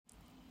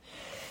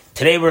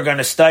Today we're going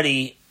to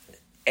study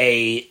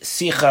a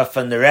Sicha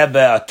from the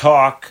Rebbe, a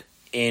talk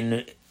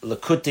in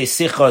Likutei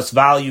Sichos,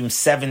 volume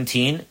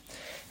 17,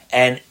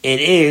 and it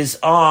is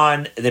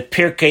on the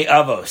pirkei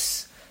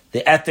avos,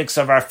 the ethics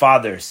of our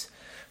fathers.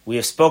 We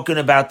have spoken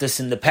about this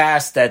in the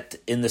past, that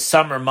in the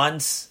summer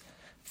months,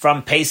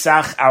 from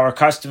Pesach, our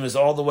custom is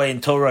all the way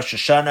until Rosh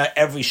Hashanah.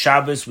 Every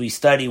Shabbos we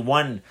study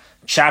one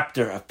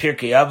chapter of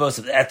pirkei avos,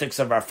 of the ethics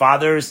of our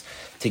fathers,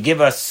 to give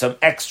us some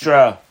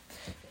extra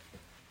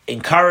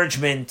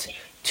encouragement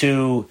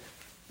to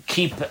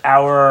keep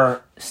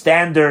our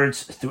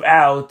standards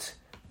throughout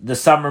the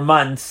summer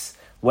months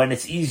when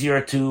it's easier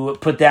to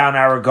put down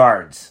our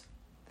guards.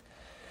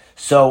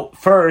 So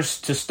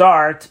first, to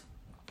start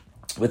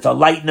with a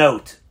light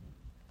note,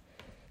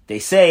 they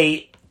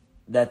say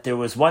that there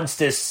was once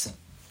this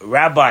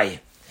rabbi,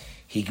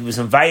 he was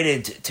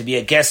invited to be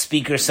a guest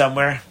speaker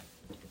somewhere,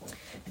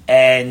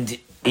 and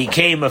he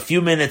came a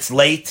few minutes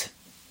late.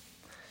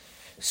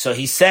 So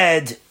he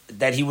said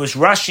that he was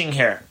rushing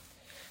here,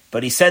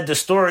 but he said the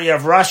story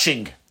of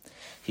rushing.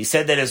 He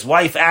said that his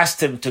wife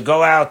asked him to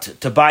go out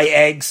to buy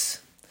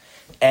eggs,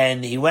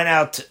 and he went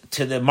out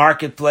to the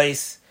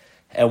marketplace,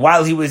 and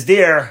while he was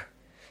there,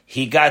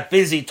 he got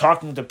busy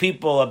talking to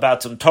people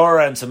about some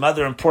Torah and some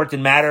other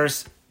important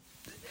matters,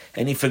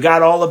 and he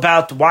forgot all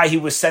about why he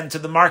was sent to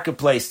the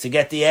marketplace to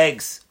get the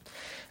eggs.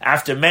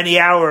 After many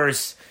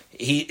hours,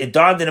 it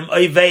dawned on him,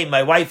 oy vey,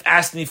 my wife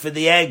asked me for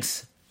the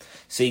eggs.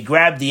 So he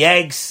grabbed the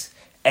eggs,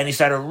 and he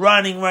started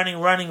running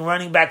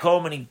back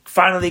home, and he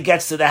finally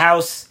gets to the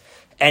house,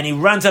 and he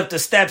runs up the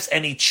steps,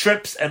 and he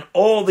trips, and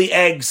all the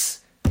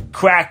eggs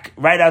crack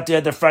right out there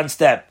at the front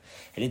step.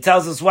 And he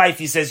tells his wife,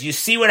 he says, you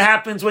see what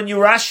happens when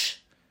you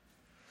rush?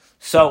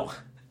 So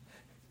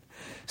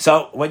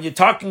when you're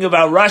talking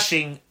about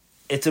rushing,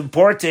 it's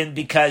important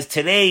because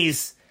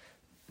today's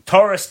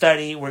Torah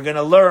study, we're going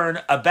to learn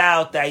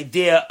about the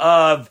idea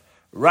of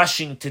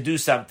rushing to do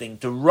something,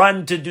 to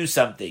run to do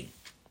something.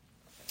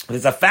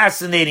 There's a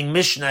fascinating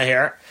Mishnah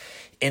here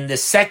in the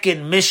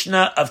second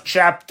Mishnah of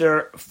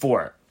chapter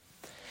 4.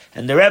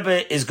 And the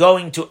Rebbe is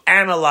going to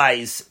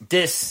analyze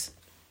this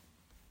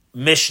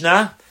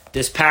Mishnah,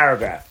 this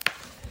paragraph.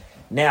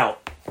 Now,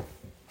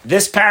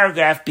 this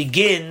paragraph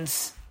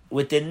begins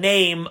with the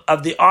name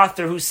of the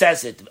author who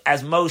says it,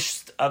 as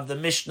most of the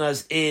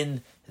Mishnahs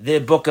in the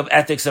book of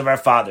Ethics of Our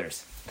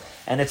Fathers.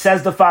 And it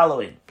says the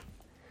following.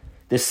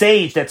 The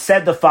sage that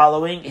said the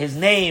following, his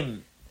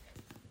name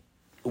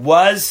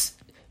was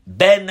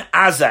Ben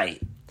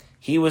Azai.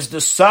 He was the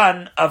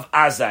son of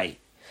Azai.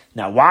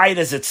 Now, why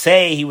does it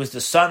say he was the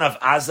son of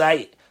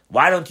Azai?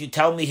 Why don't you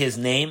tell me his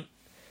name?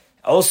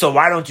 Also,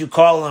 why don't you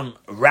call him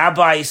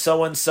Rabbi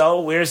so-and-so?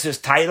 Where's his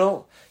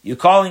title? You're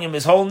calling him,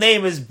 his whole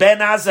name is Ben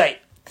Azai.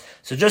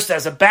 So just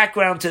as a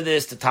background to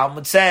this, the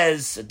Talmud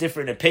says,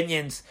 different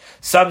opinions.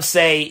 Some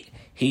say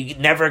he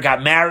never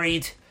got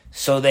married,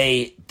 so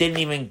they didn't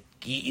even,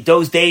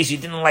 those days you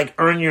didn't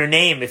earn your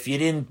name if you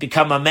didn't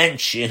become a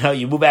mensch.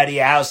 You move out of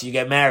your house, you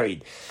get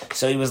married.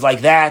 So he was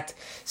like that.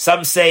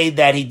 Some say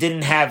that he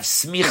didn't have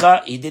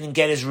smicha, he didn't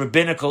get his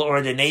rabbinical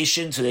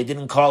ordination, so they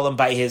didn't call him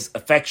by his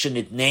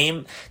affectionate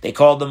name. They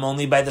called him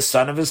only by the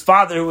son of his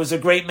father, who was a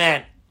great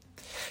man.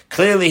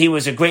 Clearly he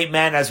was a great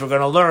man, as we're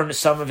going to learn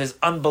some of his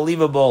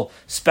unbelievable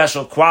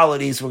special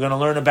qualities. We're going to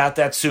learn about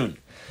that soon.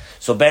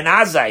 So Ben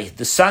Azai,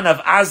 the son of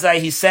Azai,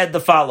 he said the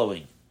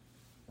following.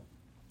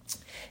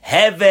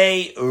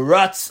 Heve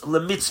rutz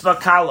lemitzvah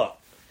kala.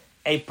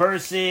 A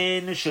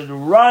person should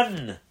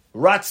run.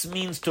 Rutz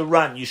means to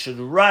run. You should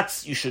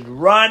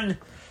run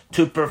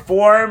to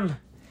perform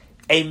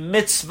a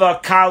mitzvah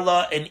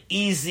kala, an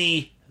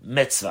easy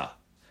mitzvah.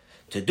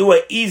 To do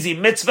an easy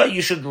mitzvah,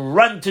 you should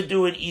run to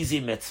do an easy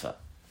mitzvah.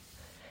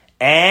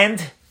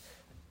 And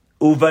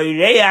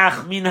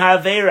uvayreach min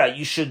havera,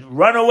 you should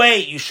run away,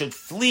 you should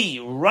flee,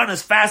 run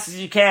as fast as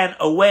you can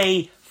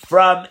away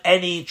from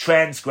any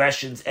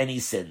transgressions, any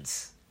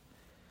sins.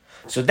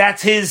 So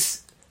that's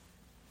his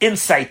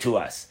insight to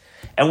us.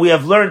 And we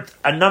have learned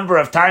a number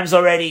of times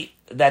already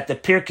that the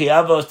pirkei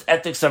avos,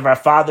 ethics of our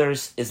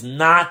fathers, is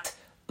not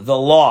the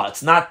law.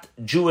 It's not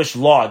Jewish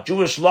law.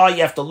 Jewish law,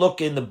 you have to look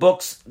in the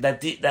books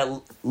that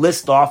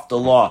list off the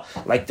law,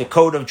 like the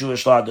Code of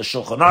Jewish Law, the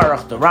Shulchan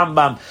Aruch, the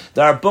Rambam.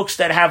 There are books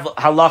that have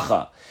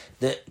halacha.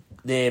 The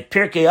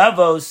pirkei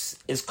avos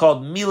is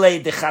called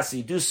milei de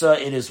chasidusa.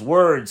 It is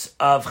words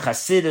of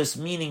chasidus,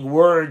 meaning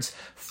words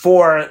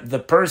for the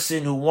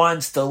person who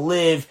wants to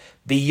live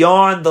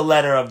beyond the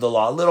letter of the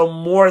law, a little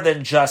more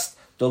than just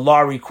the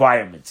law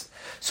requirements.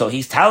 So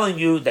he's telling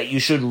you that you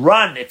should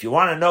run if you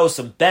want to know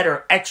some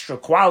better extra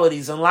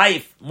qualities in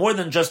life, more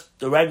than just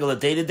the regular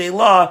day-to-day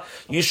law.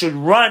 You should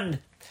run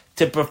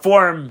to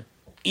perform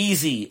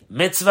easy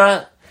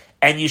mitzvah,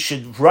 and you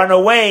should run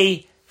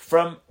away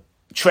from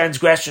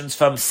transgressions,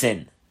 from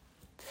sin.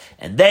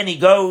 And then he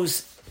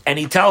goes and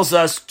he tells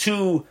us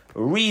two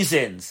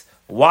reasons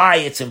why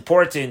it's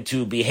important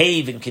to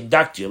behave and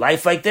conduct your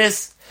life like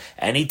this.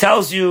 And he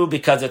tells you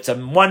because it's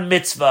one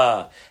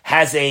mitzvah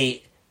has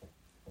a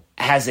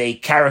has a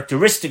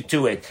characteristic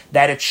to it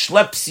that it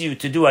schleps you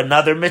to do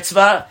another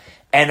mitzvah,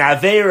 an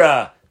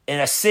avera in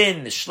a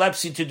sin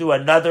schleps you to do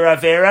another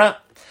avera,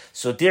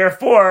 so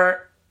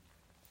therefore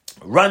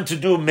run to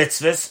do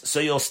mitzvahs, so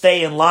you'll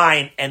stay in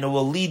line, and it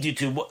will lead you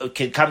to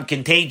become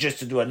contagious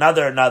to do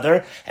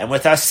another, and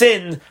with a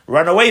sin,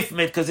 run away from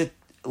it, because it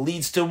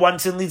leads to one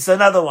sin, leads to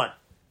another one.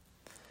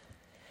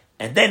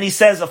 And then he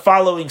says a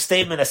following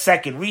statement, a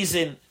second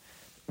reason,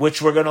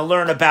 which we're going to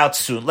learn about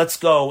soon. Let's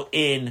go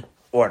in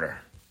order.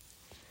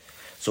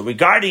 So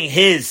regarding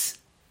his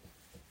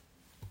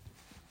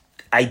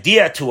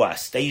idea to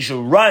us that you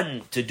should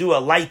run to do a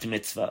light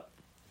mitzvah,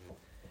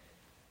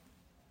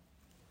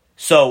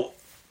 so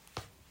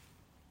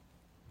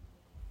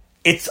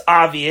it's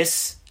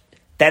obvious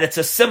that it's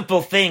a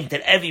simple thing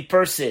that every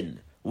person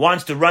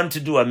wants to run to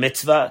do a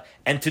mitzvah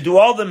and to do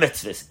all the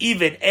mitzvahs,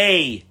 even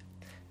a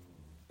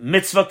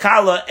mitzvah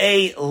kala,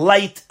 a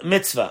light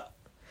mitzvah.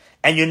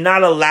 And you're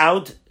not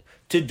allowed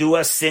to do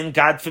a sin,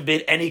 God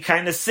forbid, any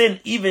kind of sin,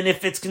 even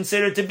if it's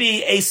considered to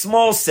be a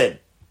small sin.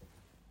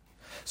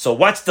 So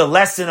what's the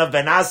lesson of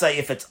Ben Azai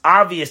if it's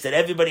obvious that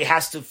everybody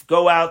has to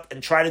go out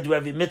and try to do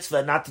every mitzvah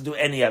and not to do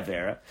any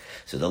avera?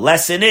 So the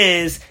lesson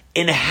is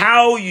in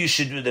how you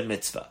should do the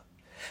mitzvah.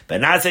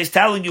 Ben Azai is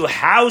telling you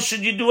how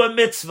should you do a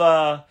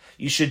mitzvah.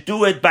 You should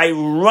do it by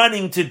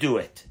running to do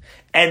it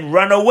and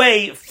run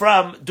away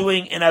from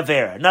doing an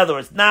avera. In other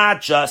words,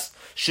 not just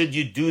should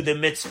you do the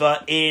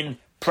mitzvah in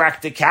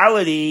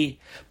practicality,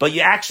 but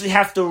you actually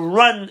have to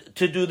run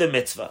to do the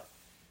mitzvah.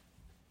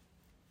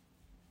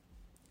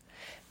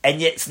 And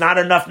yet it's not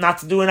enough not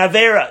to do an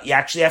avera. You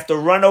actually have to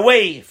run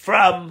away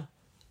from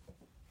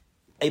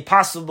a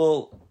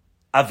possible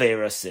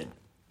avera sin.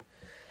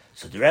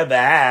 So the Rebbe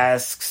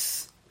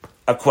asks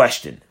a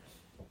question.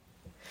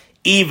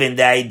 Even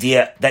the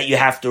idea that you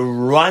have to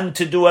run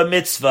to do a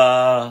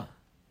mitzvah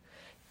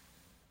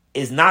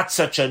is not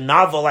such a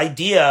novel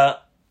idea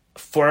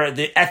for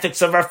the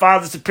ethics of our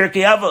fathers, the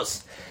pirkei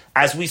avos.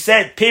 As we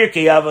said,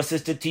 pirkei avos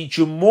is to teach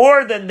you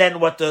more than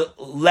what the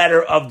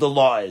letter of the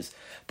law is.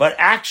 But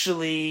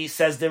actually,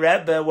 says the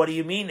Rebbe, what do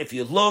you mean? If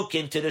you look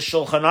into the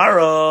Shulchan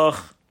Aruch,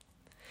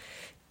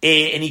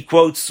 and he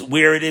quotes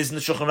where it is in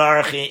the Shulchan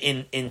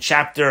Aruch in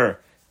chapter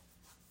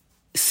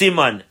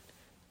Siman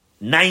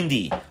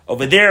 90.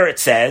 Over there it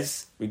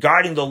says,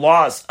 regarding the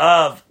laws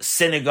of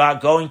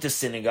synagogue, going to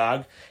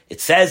synagogue, it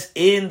says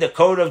in the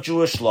code of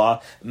Jewish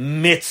law,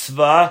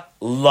 mitzvah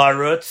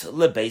larut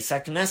lebeis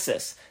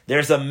hakneses.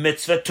 There's a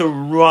mitzvah to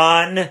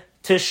run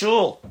to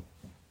shul.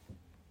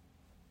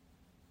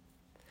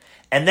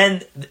 And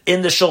then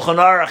in the Shulchan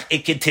Aruch,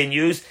 it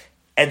continues,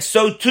 and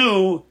so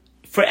too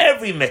for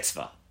every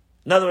mitzvah.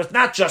 In other words,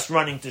 not just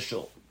running to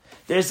shul.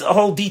 There's a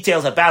whole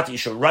details about it. You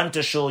should run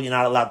to shul. You're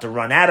not allowed to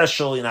run out of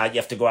shul. You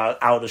have to go out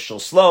of shul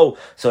slow,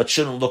 so it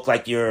shouldn't look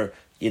like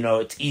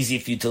it's easy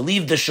for you to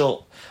leave the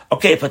shul.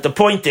 Okay, but the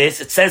point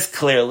is, it says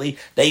clearly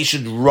that you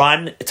should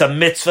run. It's a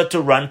mitzvah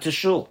to run to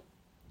shul.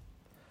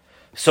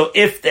 So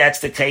if that's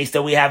the case,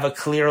 then we have a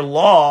clear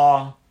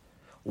law.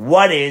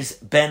 What is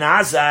Ben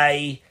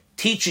Azai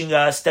teaching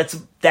us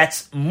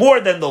that's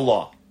more than the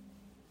law?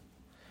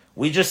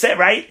 We just said,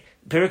 right?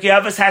 Pirkei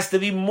avos has to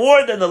be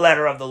more than the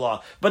letter of the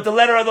law. But the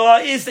letter of the law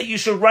is that you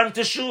should run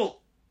to shul.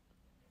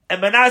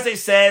 And Ben Azai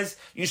says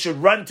you should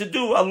run to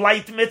do a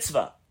light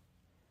mitzvah.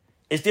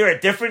 Is there a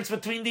difference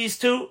between these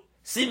two?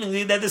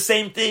 Seemingly they're the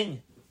same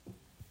thing.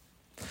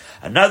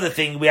 Another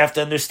thing we have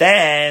to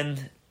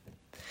understand,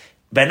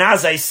 Ben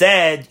Azai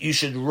said you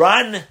should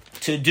run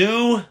to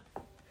do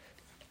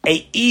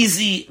a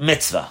easy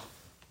mitzvah.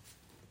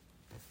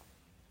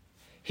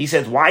 He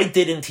said, why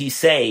didn't he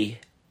say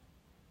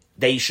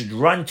that you should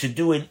run to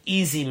do an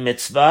easy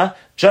mitzvah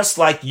just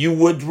like you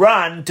would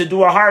run to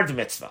do a hard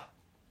mitzvah?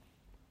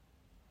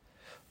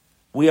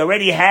 We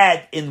already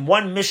had in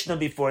one Mishnah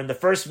before, in the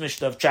first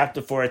Mishnah of chapter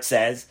 4, it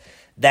says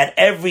that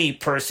every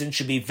person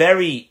should be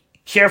very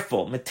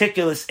careful,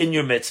 meticulous in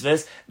your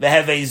mitzvahs. They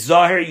have a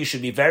zahir, you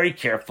should be very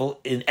careful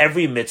in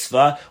every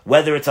mitzvah,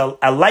 whether it's a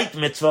light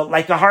mitzvah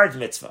like a hard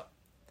mitzvah.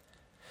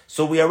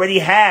 So we already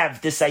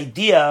have this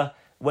idea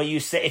where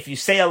you say, if you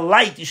say a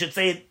light, you should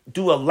say,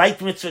 do a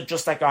light mitzvah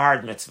just like a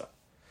hard mitzvah.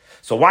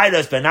 So why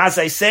does Ben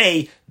Azai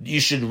say you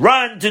should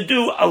run to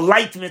do a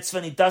light mitzvah,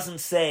 and he doesn't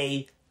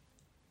say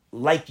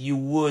like you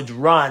would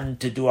run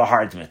to do a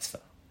hard mitzvah?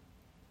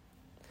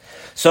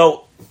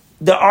 So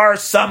there are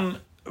some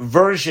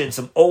versions,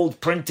 some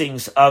old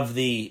printings of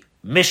the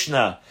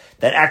Mishnah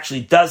that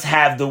actually does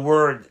have the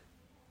word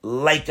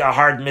like a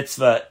hard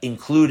mitzvah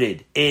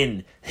included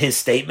in his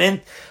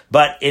statement,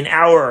 but in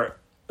our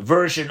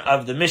version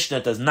of the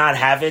Mishnah does not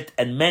have it,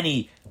 and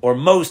many or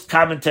most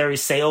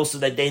commentaries say also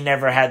that they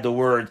never had the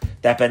word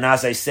that Ben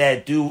Azai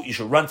said, you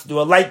should run to do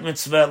a light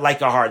mitzvah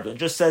like a hard one. It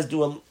just says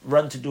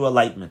run to do a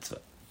light mitzvah.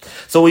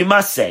 So we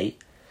must say,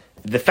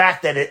 the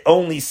fact that it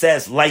only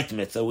says light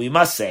mitzvah, we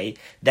must say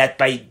that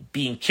by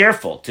being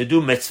careful to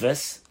do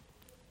mitzvahs,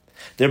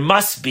 there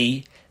must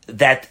be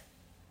that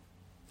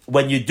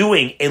when you're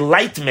doing a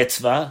light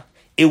mitzvah,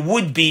 it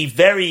would be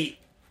very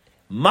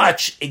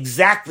much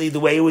exactly the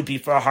way it would be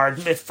for a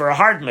hard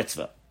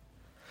mitzvah.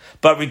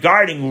 But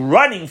regarding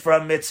running for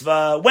a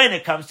mitzvah, when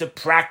it comes to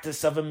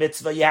practice of a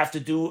mitzvah, you have to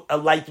do a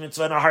light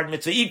mitzvah and a hard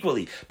mitzvah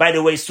equally. By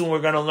the way, soon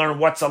we're going to learn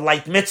what's a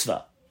light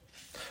mitzvah.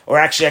 Or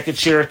actually, I could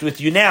share it with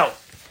you now.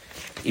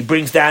 He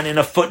brings down in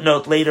a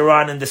footnote later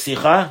on in the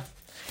Sikha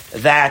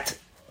that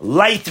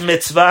light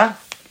mitzvah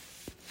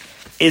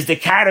is the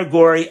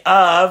category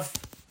of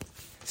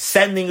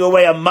sending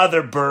away a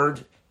mother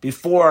bird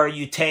before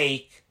you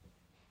take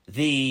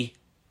the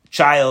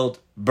child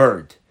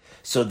bird.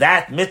 So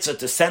that mitzvah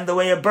to send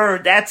away a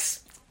bird,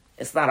 it's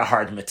not a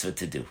hard mitzvah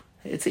to do.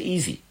 It's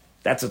easy.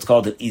 That's what's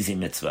called an easy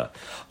mitzvah.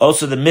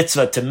 Also the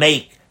mitzvah to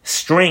make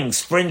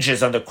strings,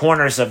 fringes on the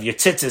corners of your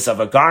tzitzis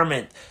of a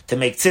garment, to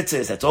make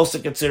tzitzis, that's also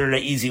considered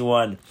an easy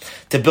one.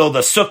 To build a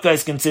sukkah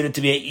is considered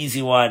to be an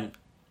easy one.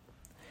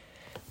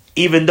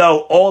 Even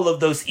though all of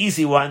those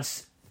easy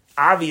ones,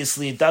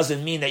 obviously it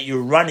doesn't mean that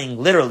you're running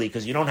literally,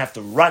 because you don't have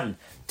to run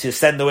to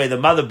send away the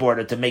motherboard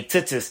or to make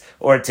tzitzis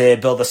or to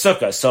build a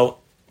sukkah. So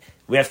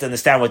we have to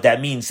understand what that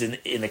means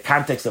in the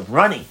context of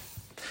running.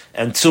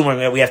 And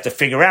soon we have to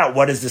figure out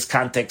what does this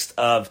context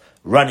of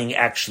running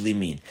actually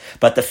mean.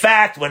 But the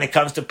fact, when it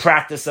comes to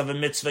practice of a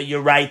mitzvah,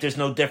 you're right, there's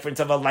no difference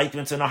of a light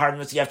mitzvah and a hard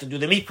mitzvah, you have to do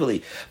them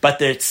equally.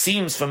 But it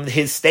seems from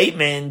his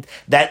statement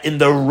that in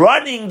the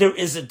running there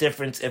is a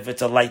difference if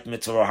it's a light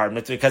mitzvah or a hard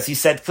mitzvah, because he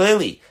said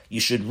clearly, you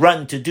should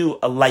run to do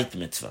a light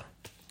mitzvah.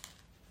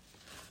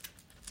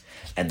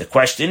 And the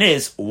question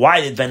is,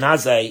 why did Ben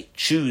Azai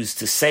choose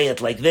to say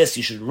it like this?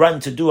 You should run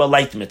to do a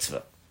light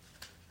mitzvah.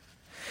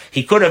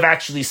 He could have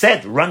actually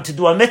said, run to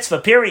do a mitzvah,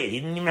 period. He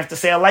didn't even have to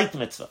say a light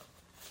mitzvah.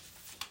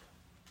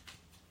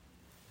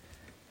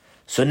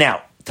 So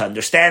now, to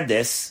understand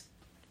this,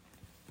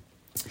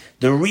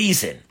 the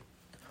reason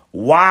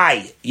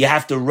why you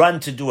have to run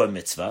to do a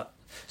mitzvah,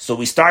 so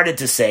we started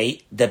to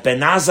say that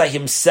Ben Azai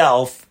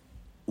himself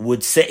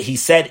would say, he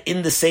said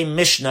in the same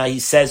Mishnah, he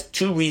says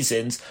two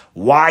reasons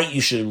why you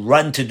should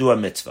run to do a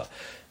mitzvah.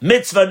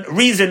 Mitzvah,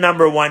 reason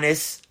number one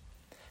is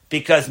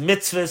because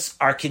mitzvahs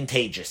are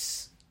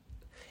contagious.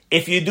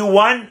 If you do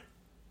one,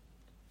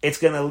 it's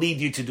going to lead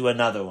you to do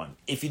another one.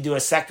 If you do a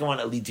second one,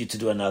 it leads you to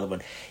do another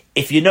one.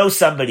 If you know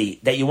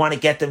somebody that you want to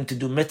get them to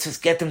do mitzvahs,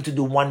 get them to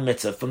do one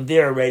mitzvah. From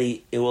there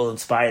already, it will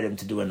inspire them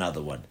to do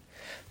another one.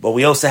 But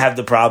we also have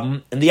the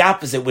problem in the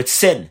opposite with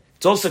sin.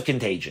 It's also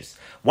contagious.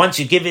 Once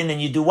you give in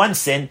and you do one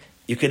sin,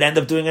 you could end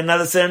up doing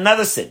another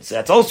sin. So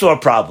that's also a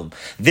problem.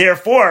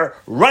 Therefore,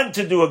 run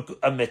to do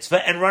a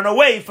mitzvah and run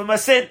away from a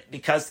sin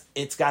because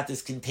it's got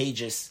this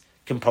contagious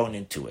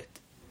component to it.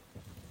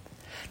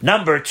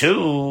 Number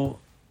two,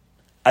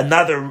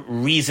 another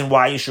reason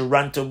why you should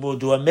run to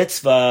do a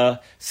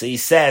mitzvah, so he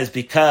says,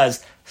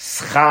 because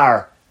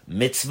schar,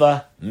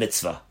 mitzvah.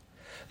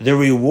 The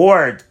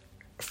reward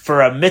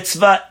for a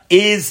mitzvah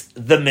is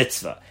the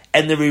mitzvah,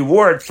 and the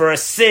reward for a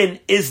sin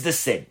is the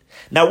sin.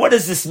 Now, what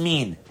does this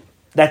mean?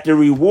 That the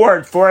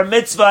reward for a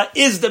mitzvah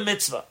is the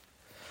mitzvah.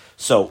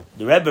 So,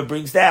 the Rebbe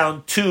brings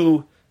down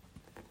two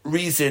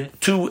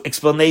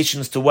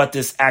explanations to what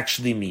this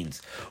actually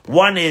means.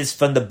 One is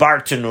from the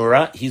Bar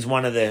Tanura. He's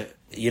one of the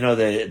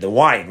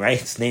wine, right?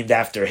 It's named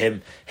after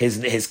him,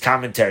 his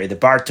commentary, the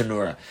Bar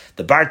Tanura.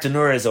 The Bar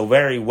Tanura is a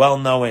very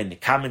well-known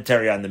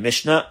commentary on the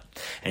Mishnah,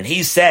 and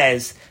he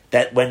says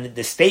that when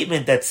the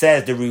statement that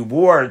says the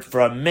reward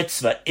for a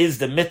mitzvah is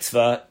the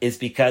mitzvah is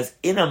because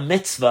in a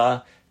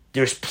mitzvah,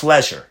 there's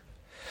pleasure.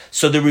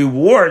 So the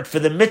reward for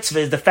the mitzvah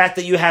is the fact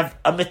that you have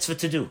a mitzvah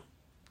to do.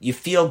 You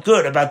feel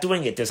good about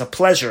doing it. There's a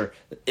pleasure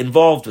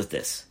involved with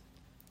this.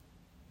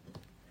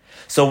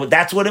 So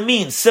that's what it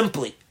means,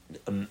 simply.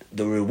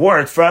 The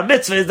reward for a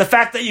mitzvah is the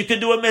fact that you can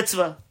do a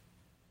mitzvah.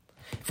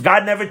 If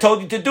God never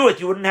told you to do it,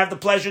 you wouldn't have the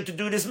pleasure to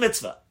do this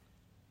mitzvah.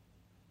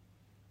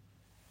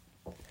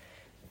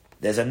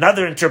 There's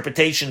another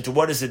interpretation to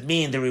what does it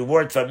mean, the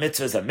reward for a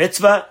mitzvah is a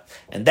mitzvah,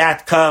 and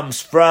that comes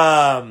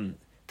from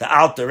the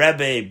Alter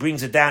Rebbe,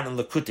 brings it down in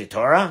Likutei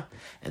Torah,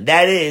 and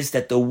that is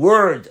that the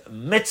word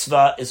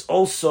mitzvah is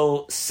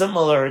also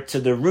similar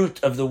to the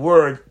root of the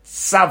word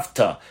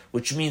tzavta,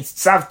 which means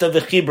tzavta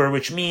v'chibur,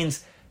 which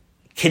means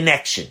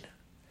connection.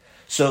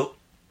 So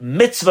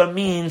mitzvah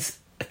means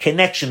a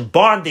connection,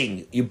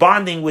 bonding. You're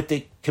bonding with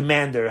the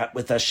commander,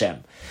 with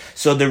Hashem.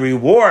 So the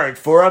reward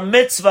for a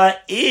mitzvah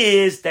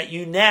is that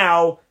you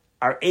now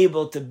are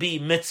able to be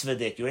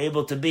mitzvahdik. You're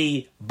able to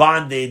be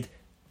bonding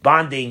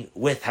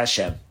with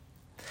Hashem.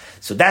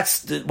 So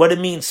that's what it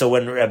means. So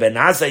when Rabbi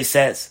Nazai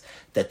says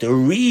that the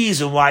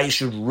reason why you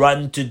should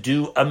run to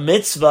do a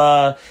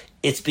mitzvah,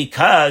 it's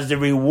because the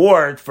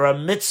reward for a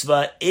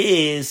mitzvah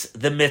is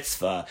the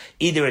mitzvah.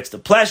 Either it's the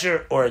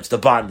pleasure or it's the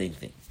bonding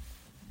thing.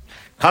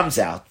 Comes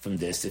out from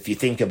this, if you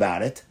think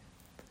about it,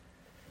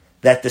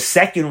 that the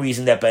second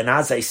reason that Ben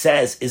Azai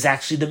says is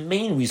actually the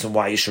main reason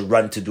why you should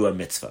run to do a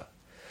mitzvah.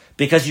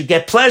 Because you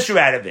get pleasure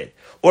out of it,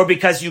 or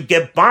because you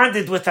get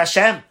bonded with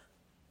Hashem.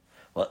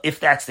 Well, if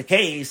that's the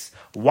case,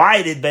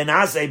 why did Ben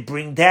Azai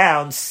bring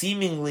down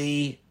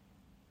seemingly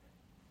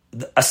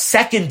a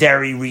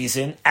secondary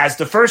reason as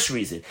the first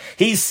reason?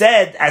 He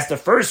said as the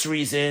first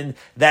reason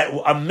that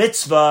a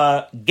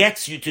mitzvah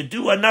gets you to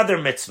do another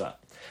mitzvah.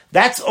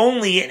 That's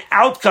only an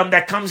outcome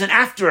that comes in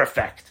after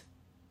effect.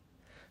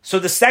 So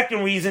the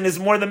second reason is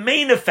more the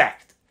main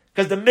effect,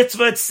 because the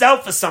mitzvah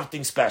itself is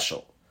something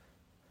special.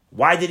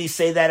 Why did he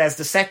say that as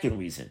the second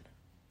reason?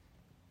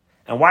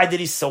 And why did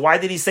he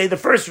say the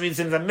first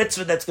reason is a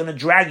mitzvah that's going to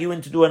drag you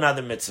in to do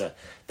another mitzvah?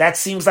 That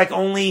seems like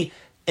only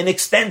an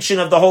extension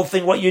of the whole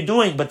thing, what you're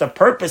doing. But the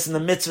purpose in the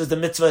mitzvah is the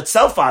mitzvah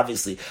itself,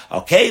 obviously.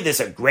 Okay, there's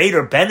a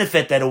greater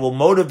benefit that it will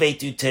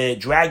motivate you to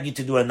drag you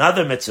to do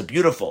another mitzvah.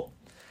 Beautiful.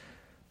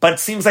 But it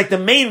seems like the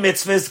main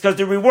mitzvah is because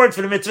the reward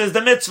for the mitzvah is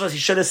the mitzvah. He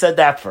should have said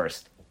that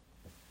first.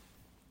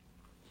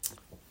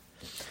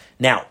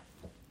 Now,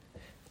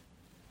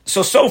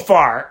 so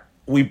far,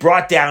 we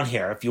brought down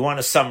here, if you want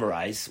to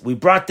summarize, we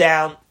brought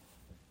down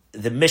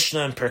the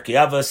Mishnah and pirkei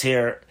avos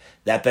here,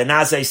 that Ben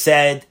Azai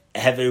said,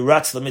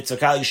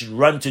 you should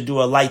run to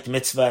do a light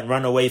mitzvah and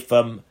run away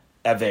from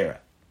Avera.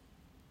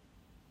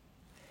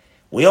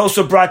 We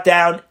also brought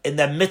down in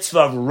the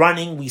mitzvah of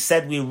running, we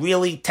said we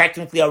really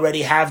technically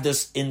already have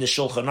this in the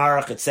Shulchan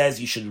Aruch. It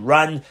says you should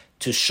run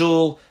to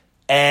Shul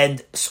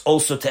and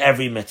also to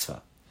every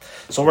mitzvah.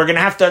 So we're going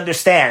to have to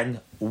understand,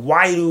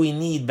 why do we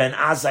need Ben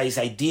Azai's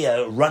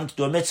idea, run to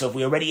do a mitzvah, if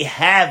we already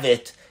have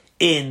it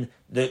in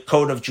the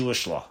code of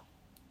Jewish law?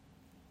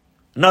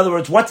 In other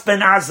words, what's Ben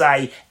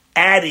Azai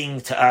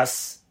adding to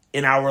us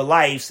in our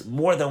lives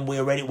more than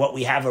what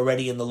we have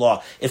already in the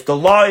law? If the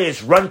law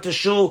is run to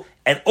Shul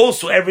and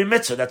also every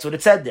mitzvah, that's what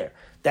it said there.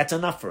 That's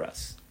enough for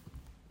us.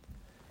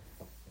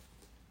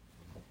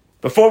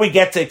 Before we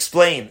get to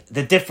explain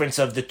the difference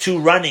of the two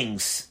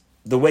runnings,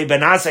 the way Ben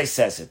Azai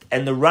says it,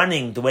 and the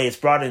running, the way it's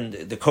brought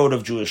in the code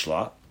of Jewish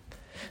law,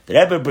 the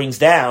Rebbe brings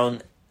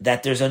down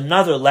that there's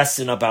another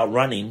lesson about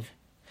running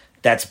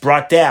that's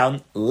brought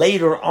down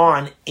later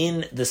on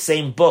in the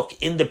same book,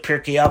 in the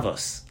Pirkei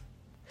Avos.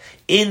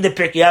 In the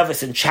Pirkei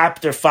Avos, in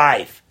chapter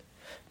 5,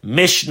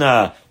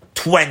 Mishnah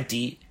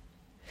 20,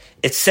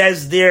 it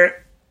says there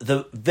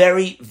the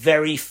very,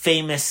 very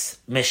famous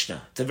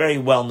Mishnah. It's a very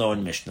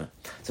well-known Mishnah.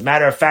 As a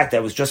matter of fact, I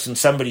was just in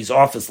somebody's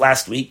office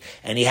last week,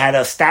 and he had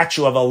a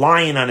statue of a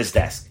lion on his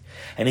desk.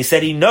 And he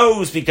said he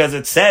knows because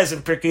it says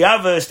in Pirkei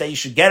Avos that you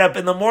should get up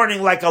in the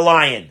morning like a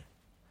lion.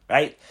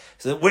 Right?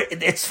 So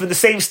it's for the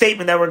same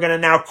statement that we're going to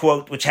now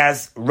quote, which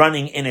has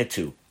running in it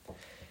too.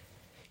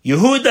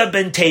 Yehuda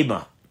ben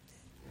Tema.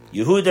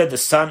 Yehuda, the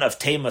son of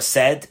Tema,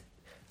 said,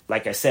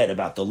 like I said,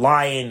 about the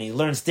lion, he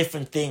learns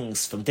different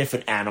things from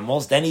different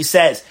animals. Then he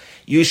says,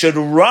 you should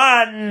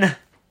run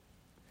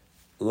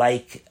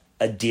like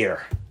a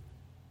deer.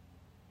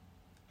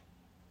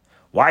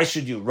 Why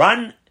should you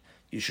run?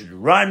 You should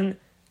run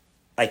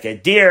like a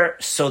deer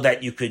so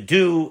that you could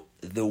do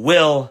the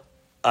will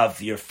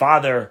of your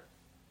Father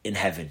in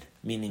heaven,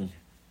 meaning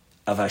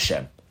of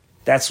Hashem.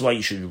 That's why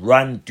you should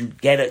run,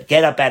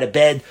 get up out of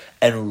bed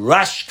and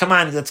rush. Come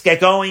on, let's get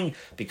going,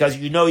 because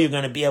you know you're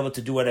going to be able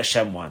to do what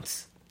Hashem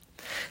wants.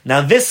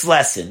 Now this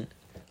lesson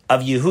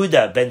of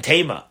Yehuda ben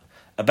Tema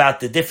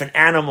about the different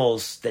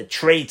animals, the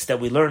traits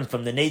that we learn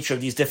from the nature of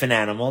these different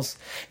animals,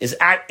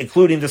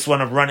 including this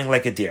one of running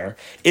like a deer,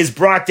 is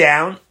brought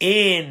down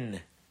in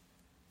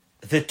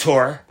the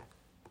Torah,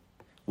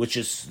 which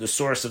is the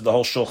source of the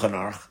whole Shulchan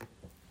Aruch.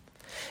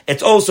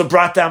 It's also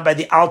brought down by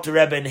the Alter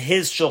Rebbe in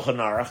his Shulchan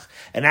Aruch.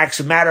 And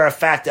actually, matter of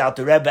fact, the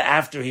Alter Rebbe,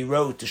 after he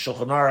wrote the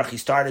Shulchan Aruch, he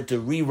started to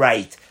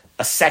rewrite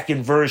a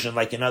second version.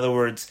 Like, in other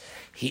words,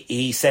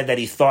 he said that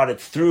he thought it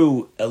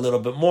through a little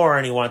bit more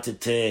and he wanted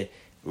to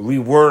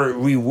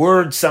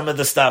reword some of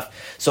the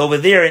stuff. So over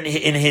there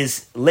in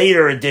his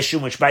later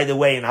edition, which by the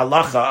way, in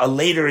Halacha, a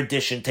later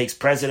edition takes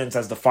precedence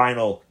as the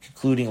final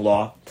concluding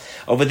law.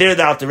 Over there,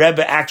 the Alter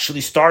Rebbe actually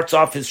starts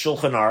off his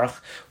Shulchan Aruch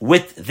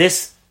with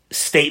this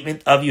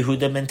statement of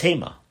Yehuda ben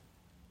Tema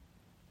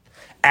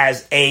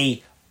as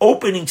a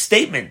opening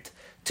statement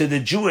to the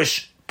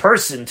Jewish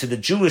person, to the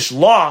Jewish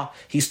law.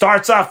 He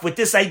starts off with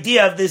this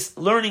idea of this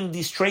learning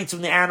these traits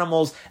from the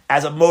animals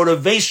as a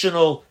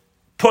motivational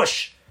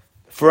push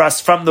for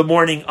us from the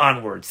morning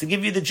onwards, to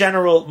give you the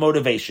general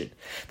motivation.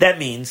 That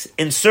means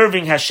in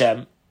serving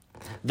Hashem,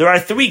 there are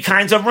three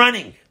kinds of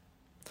running.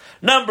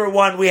 Number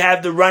one, we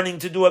have the running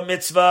to do a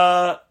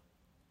mitzvah.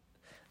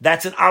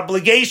 That's an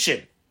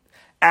obligation.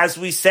 As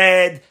we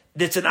said,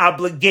 it's an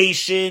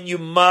obligation. You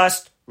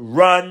must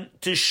run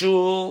to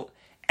Shul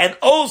and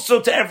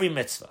also to every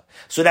mitzvah.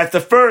 So that's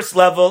the first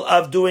level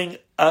of doing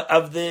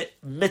of the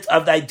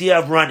idea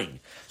of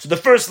running. So the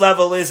first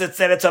level is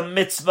that it's a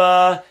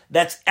mitzvah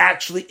that's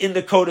actually in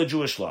the code of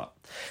Jewish law.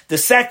 The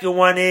second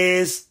one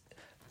is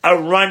a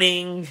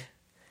running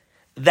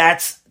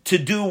that's to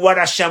do what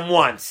Hashem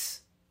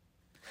wants.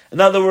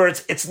 In other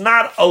words, it's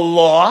not a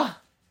law,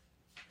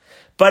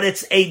 but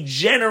it's a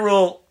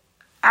general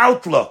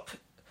outlook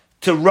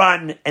to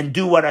run and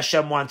do what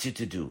Hashem wants you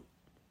to do.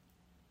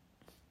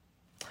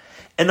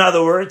 In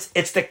other words,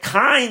 it's the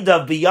kind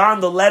of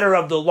beyond the letter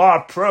of the law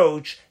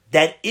approach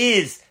that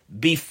is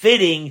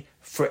befitting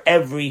for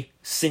every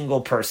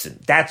single person.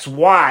 That's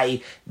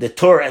why the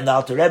Torah and the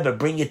Alter Rebbe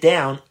bring it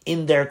down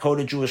in their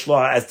code of Jewish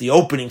law as the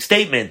opening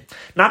statement.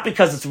 Not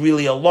because it's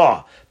really a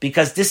law,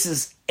 because this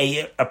is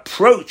a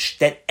approach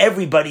that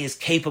everybody is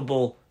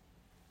capable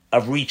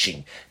of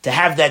reaching. To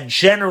have that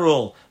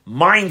general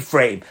mind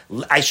frame,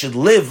 I should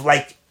live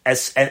like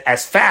as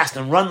fast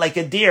and run like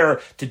a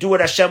deer to do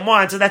what Hashem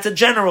wants, and that's a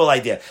general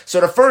idea.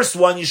 So the first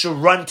one, you should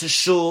run to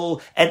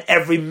Shul, and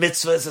every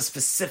mitzvah is a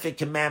specific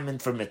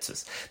commandment for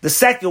mitzvahs. The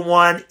second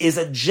one is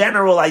a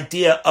general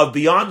idea of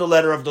beyond the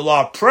letter of the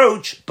law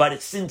approach,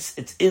 but since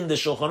it's in the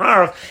Shulchan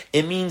Aruch,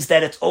 it means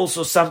that it's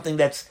also something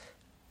that's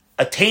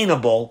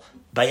attainable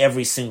by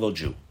every single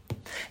Jew.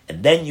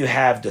 And then you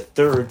have the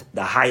third,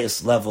 the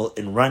highest level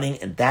in running,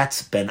 and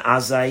that's Ben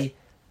Azai,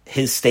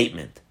 his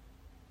statement.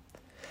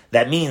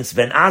 That means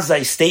Ben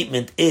Azai's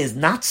statement is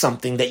not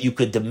something that you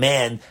could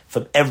demand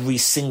from every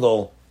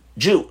single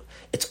Jew.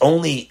 It's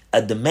only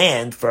a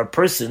demand for a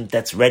person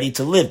that's ready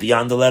to live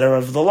beyond the letter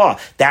of the law.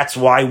 That's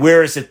why,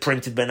 where is it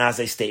printed, Ben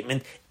Azai's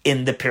statement?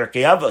 In the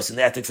Pirkei Avos, in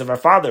the Ethics of Our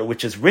Father,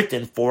 which is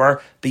written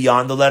for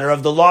beyond the letter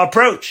of the law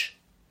approach.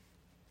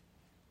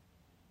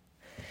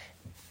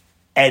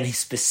 And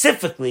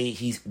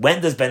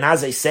when does Ben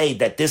Azai say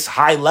that this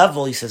high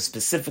level, he says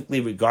specifically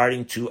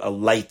regarding to a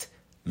light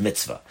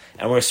mitzvah.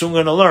 And we're soon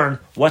going to learn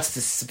what's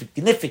the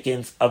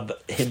significance of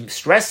him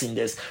stressing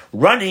this.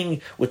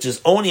 Running, which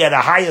is only at a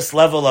highest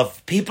level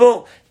of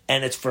people,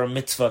 and it's for a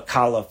mitzvah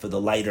kala, for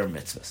the lighter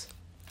mitzvahs.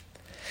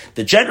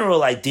 The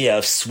general idea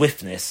of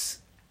swiftness,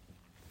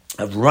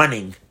 of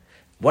running,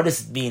 what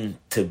does it mean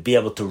to be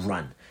able to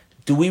run?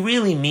 Do we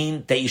really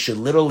mean that you should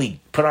literally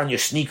put on your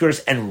sneakers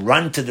and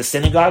run to the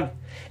synagogue?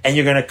 And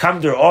you're going to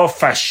come there all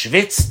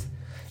verschwitzt?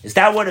 Is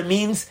that what it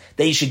means?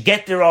 That you should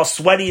get there all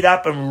sweated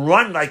up and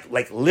run,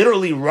 like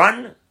literally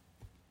run?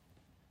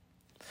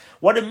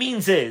 What it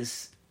means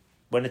is,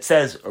 when it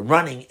says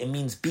running, it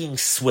means being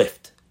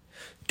swift.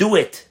 Do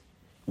it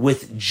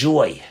with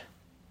joy,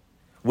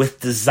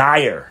 with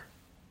desire.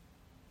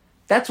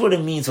 That's what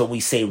it means when we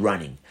say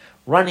running.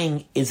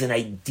 Running is an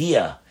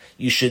idea.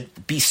 You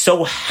should be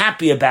so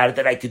happy about it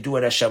that I could do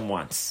what Hashem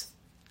wants.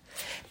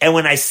 And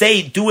when I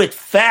say do it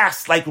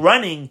fast, like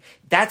running,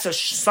 that's a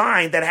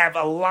sign that I have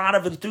a lot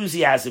of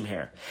enthusiasm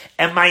here.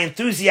 And my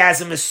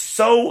enthusiasm is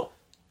so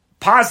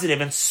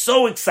positive and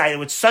so excited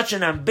with such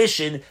an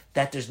ambition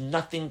that there's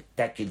nothing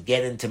that could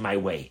get into my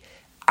way.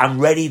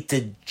 I'm ready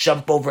to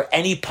jump over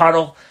any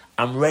puddle.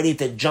 I'm ready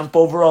to jump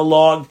over a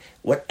log.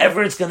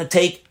 Whatever it's going to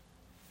take,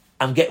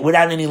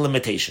 without any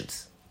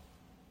limitations.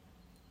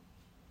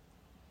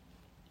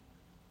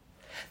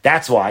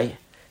 That's why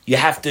you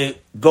have to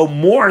go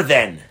more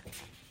than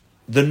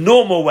the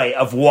normal way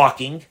of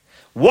walking.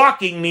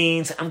 Walking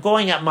means I'm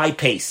going at my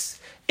pace.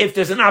 If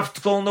there's an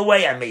obstacle in the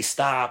way, I may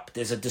stop.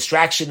 There's a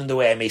distraction in the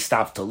way, I may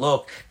stop to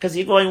look, because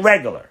you're going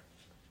regular.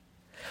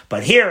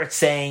 But here it's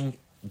saying,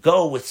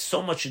 go with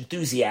so much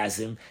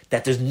enthusiasm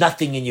that there's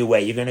nothing in your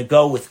way. You're going to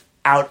go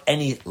without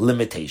any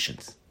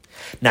limitations.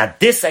 Now,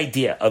 this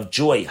idea of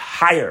joy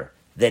higher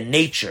than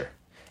nature,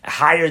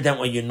 higher than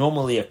what you're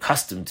normally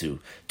accustomed to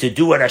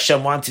do what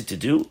Hashem wants you to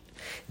do,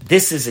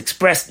 this is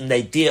expressed in the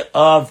idea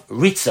of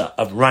ritza,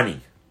 of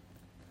running.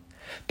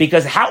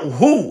 Because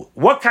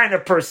what kind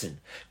of person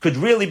could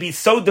really be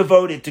so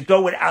devoted to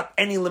go without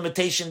any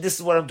limitation? This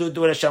is what I'm doing,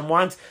 do what Hashem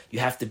wants. You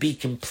have to be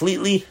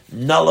completely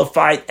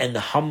nullified and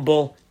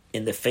humble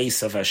in the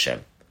face of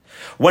Hashem.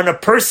 When a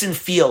person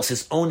feels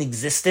his own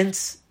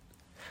existence,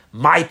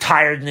 my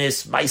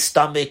tiredness, my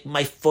stomach,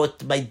 my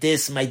foot, my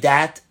this, my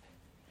that,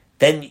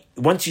 then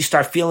once you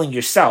start feeling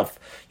yourself,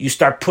 you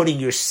start putting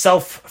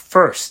yourself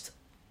first.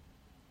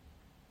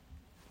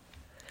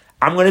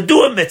 I'm going to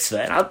do a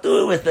mitzvah, and I'll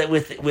do it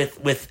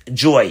with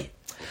joy,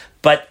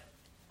 but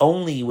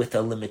only with a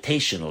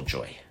limitational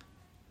joy.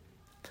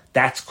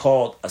 That's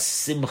called a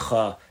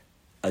simcha,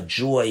 a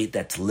joy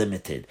that's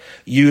limited.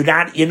 You're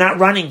not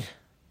running.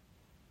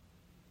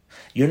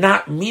 You're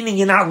not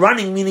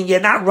running, meaning you're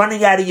not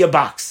running out of your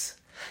box.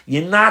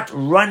 You're not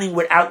running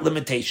without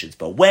limitations.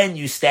 But when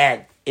you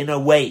stand in a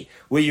way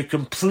where you're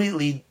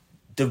completely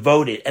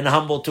devoted and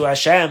humble to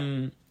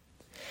Hashem,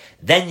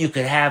 then you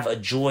can have a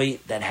joy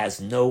that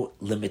has no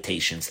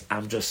limitations.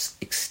 I'm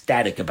just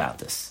ecstatic about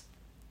this.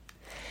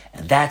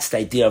 And that's the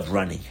idea of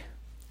running.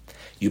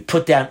 You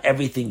put down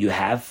everything you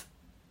have,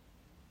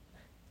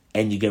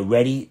 and you get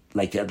ready,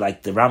 like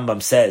the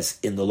Rambam says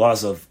in the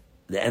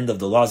end of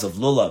the laws of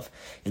Lulav,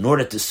 in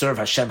order to serve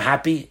Hashem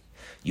happy,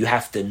 you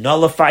have to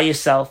nullify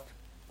yourself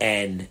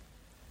and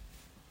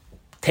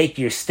take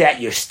your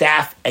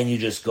staff and you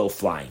just go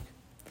flying.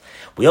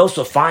 We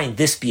also find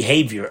this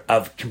behavior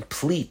of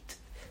complete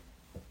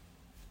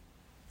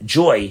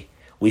joy,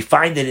 we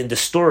find it in the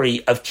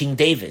story of King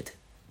David.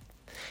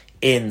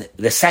 In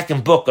the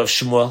second book of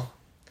Shmuel,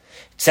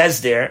 it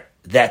says there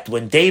that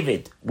when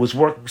David was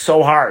working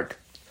so hard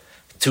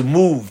to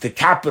move the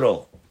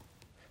capital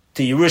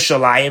to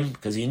Yerushalayim,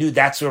 because he knew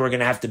that's where we're going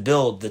to have to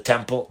build the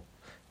temple,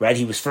 right?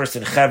 He was first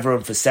in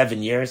Hebron for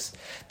 7 years.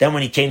 Then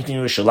when he came to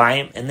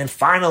Yerushalayim, and then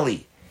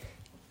finally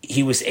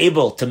he was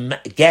able to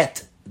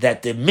get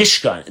that the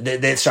Mishkan,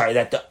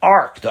 that the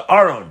Ark, the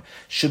Aron,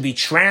 should be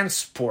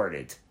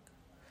transported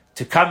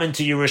to come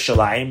into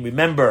Yerushalayim.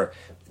 Remember,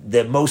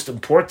 the most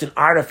important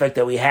artifact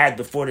that we had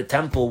before the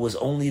temple was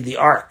only the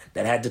ark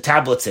that had the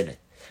tablets in it,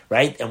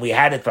 right? And we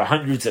had it for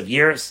hundreds of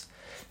years.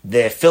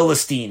 The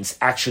Philistines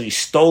actually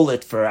stole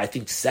it for, I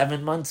think,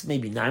 7 months,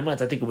 maybe 9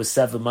 months. I think it was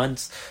 7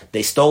 months.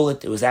 They stole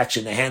it. It was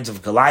actually in the hands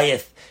of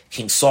Goliath.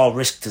 King Saul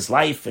risked his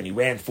life, and he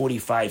ran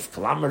 45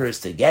 kilometers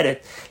to get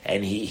it,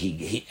 and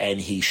he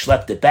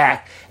schlepped it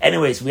back.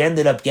 Anyways, we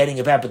ended up getting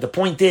it back. But the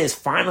point is,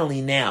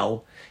 finally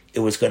now,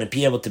 it was going to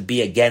be able to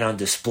be again on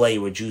display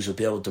where Jews would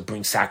be able to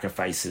bring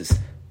sacrifices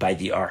by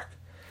the ark.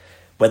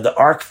 When the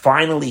ark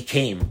finally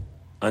came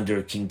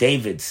under King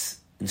David's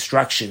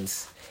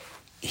instructions,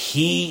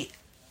 he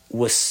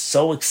was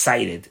so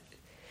excited.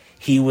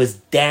 He was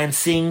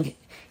dancing,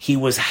 he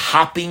was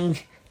hopping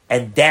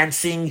and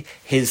dancing.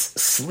 His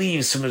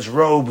sleeves from his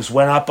robes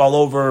went up all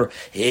over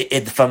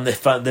it, from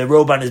the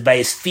robe by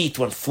his feet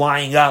went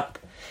flying up.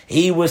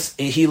 He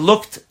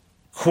looked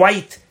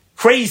quite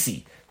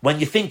crazy when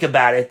you think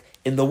about it,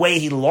 in the way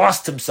he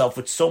lost himself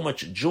with so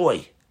much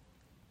joy.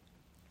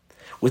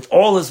 With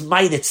all his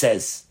might, it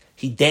says,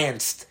 he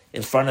danced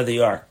in front of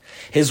the ark.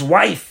 His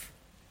wife,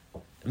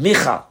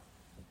 Michal,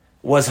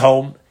 was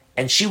home,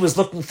 and she was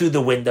looking through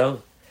the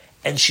window,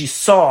 and she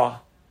saw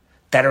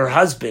that her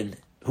husband,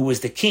 who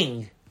was the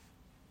king,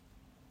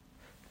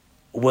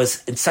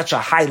 was in such a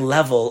high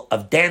level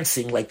of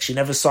dancing like she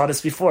never saw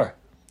this before.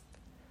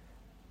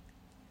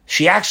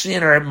 She actually,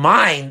 in her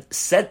mind,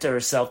 said to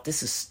herself,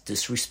 this is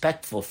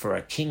disrespectful for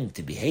a king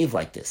to behave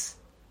like this.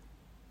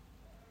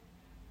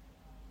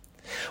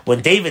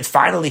 When David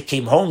finally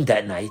came home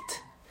that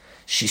night,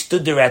 she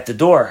stood there at the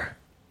door,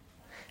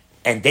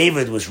 and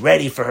David was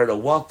ready for her to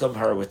welcome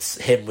her with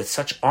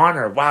such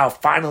honor. Wow,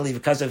 finally,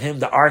 because of him,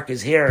 the ark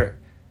is here.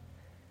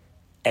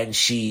 And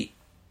she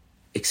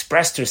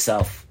expressed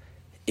herself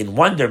in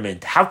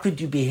wonderment. How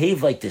could you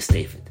behave like this,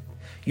 David?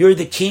 You're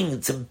the king.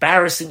 It's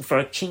embarrassing for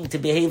a king to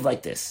behave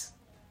like this.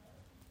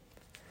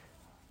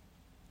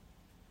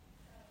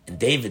 And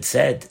David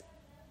said,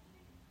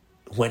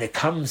 when it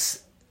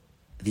comes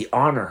the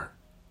honor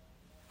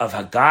of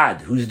a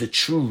God who's the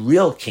true,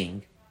 real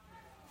king,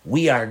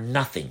 we are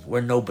nothing.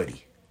 We're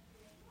nobody.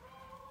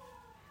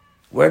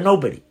 We're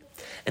nobody.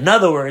 In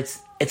other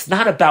words, it's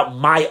not about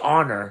my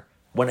honor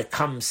when it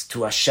comes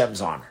to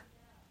Hashem's honor.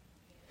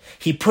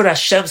 He put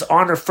Hashem's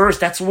honor first.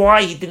 That's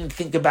why he didn't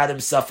think about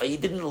himself. He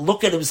didn't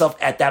look at himself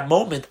at that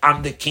moment.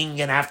 I'm the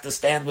king and I have to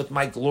stand with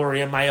my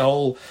glory and my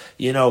whole,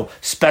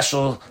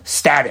 special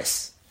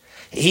status.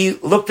 He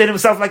looked at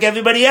himself like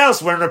everybody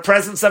else. We're in the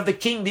presence of the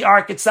king, the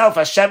ark itself.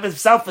 Hashem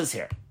himself is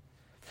here.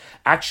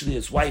 Actually,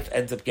 his wife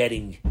ends up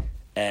getting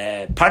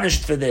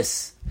punished for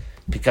this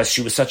because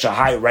she was such a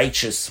high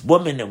righteous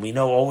woman, and we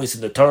know always in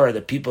the Torah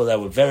that people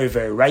that were very,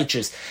 very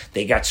righteous,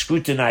 they got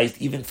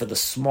scrutinized even for the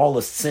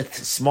smallest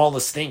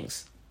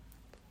things.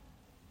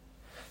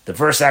 The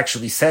verse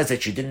actually says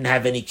that she didn't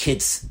have any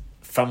kids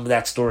from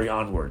that story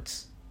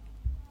onwards.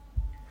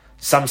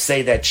 Some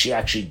say that she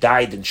actually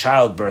died in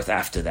childbirth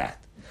after that.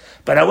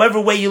 But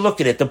however way you look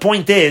at it, the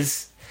point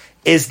is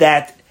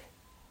that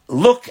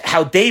look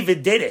how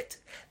David did it.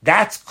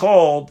 That's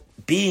called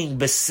being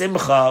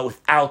besimcha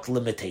without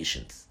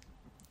limitations.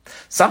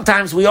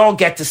 Sometimes we all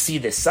get to see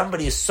this.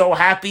 Somebody is so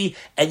happy,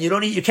 and you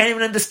can't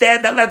even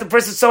understand that the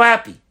person's so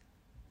happy.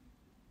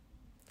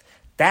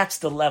 That's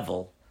the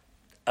level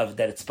of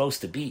that it's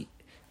supposed to be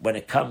when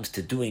it comes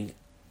to doing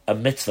a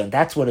mitzvah. And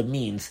that's what it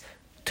means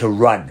to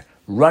run.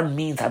 Run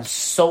means I'm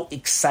so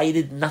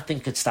excited, nothing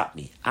could stop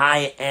me.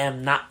 I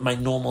am not my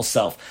normal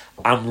self.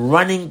 I'm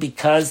running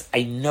because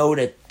I know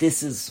that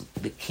this is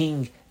the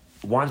king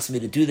wants me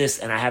to do this,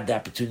 and I have the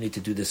opportunity to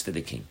do this for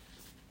the king.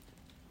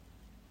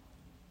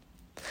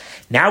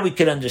 Now we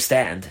can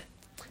understand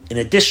an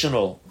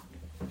additional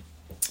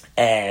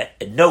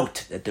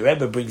note that the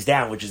Rebbe brings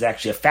down, which is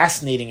actually a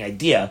fascinating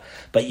idea,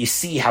 but you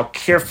see how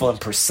careful and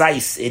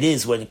precise it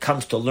is when it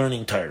comes to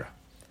learning Torah.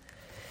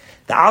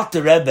 The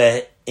Alter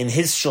Rebbe, in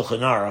his Shulchan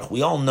Aruch,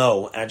 we all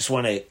know, and I just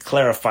want to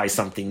clarify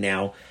something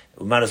now,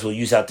 we might as well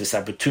use out this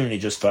opportunity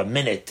just for a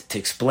minute to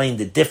explain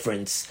the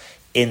difference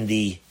in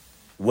the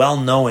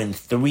well-known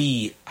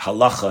 3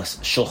 halachas,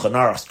 Shulchan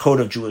Aruch, code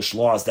of Jewish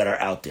laws that are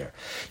out there.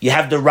 You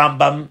have the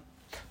Rambam.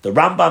 The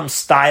Rambam's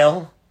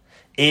style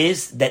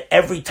is that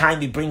every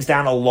time he brings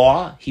down a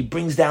law, he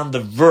brings down the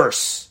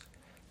verse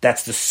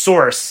that's the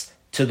source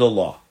to the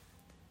law.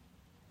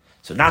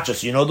 So not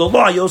just the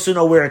law, you also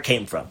know where it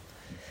came from.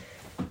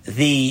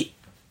 The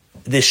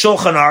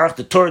Shulchan Aruch,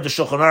 the Torah, the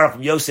Shulchan Aruch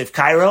from Yosef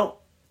Cairo,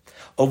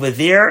 over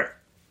there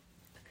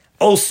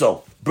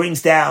also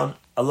brings down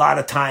a lot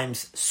of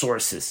times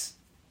sources.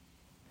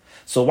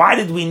 So why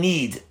did we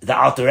need the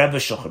Alter Rebbe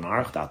Shulchan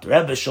Aruch? The Alter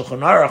Rebbe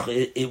Shulchan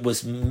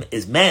Aruch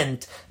is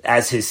meant,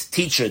 as his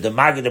teacher, the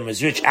Maggid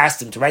HaMezritch,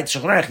 asked him to write the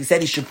Shulchan Aruch. He said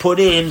he should put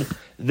in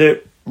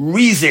the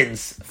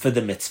reasons for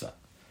the mitzvah.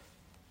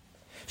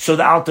 So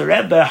the Alter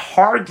Rebbe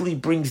hardly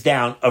brings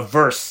down a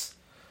verse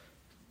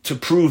to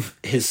prove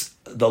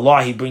the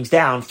law he brings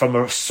down from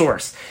a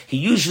source. He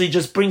usually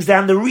just brings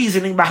down the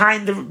reasoning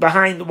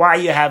behind why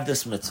you have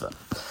this mitzvah.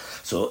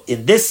 So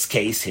in this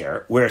case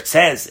here, where it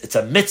says it's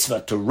a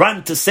mitzvah to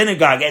run to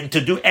synagogue and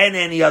to do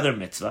any other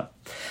mitzvah,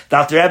 the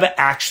Alter Rebbe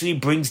actually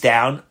brings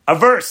down a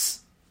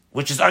verse,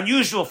 which is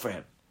unusual for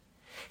him.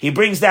 He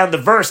brings down the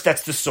verse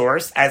that's the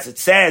source, as it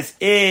says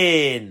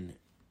in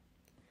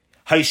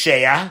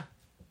Hosea.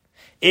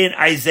 In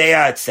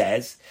Isaiah it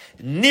says,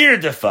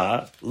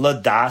 Nirdafa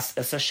ladas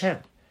es Hashem.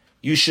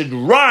 You should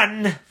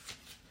run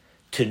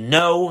to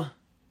know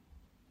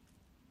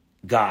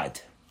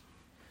God.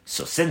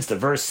 So since the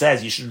verse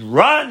says you should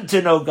run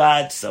to know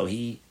God, so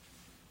he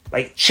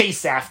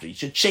chase after. You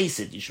should chase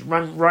it. You should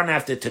run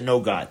after it to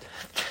know God.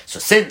 So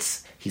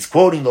since he's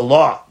quoting the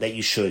law that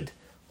you should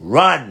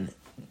run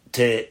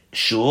to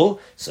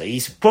Shul, so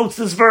he quotes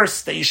this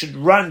verse that you should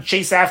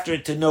chase after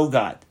it to know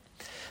God.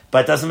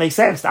 But it doesn't make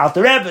sense. The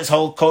Alter Rebbe's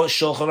whole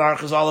Shulchan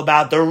Aruch is all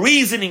about the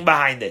reasoning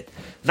behind it,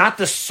 not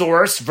the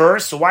source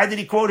verse. So why did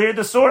he quote here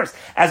the source?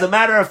 As a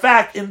matter of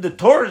fact, in the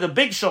Torah, the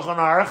big Shulchan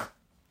Aruch,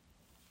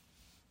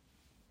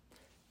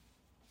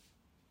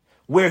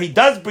 where he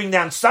does bring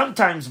down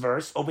sometimes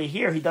verse, over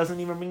here he doesn't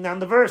even bring down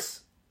the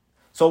verse.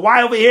 So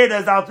why over here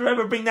does the Alter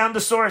Rebbe bring down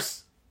the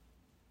source?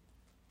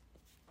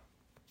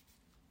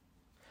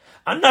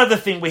 Another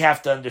thing we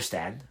have to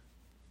understand,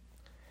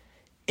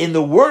 in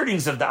the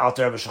wordings of the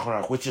Alter Rebbe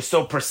Shulchan Aruch, which is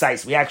so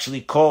precise, we actually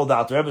call the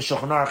Alter Rebbe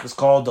Shulchan Aruch is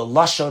called the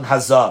Lashon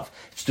Hazav.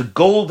 It's the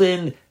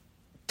golden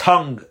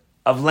tongue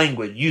of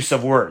language, use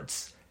of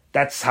words.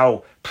 That's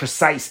how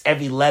precise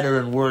every letter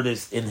and word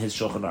is in his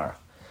Shulchan Aruch.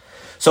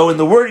 So in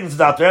the wordings of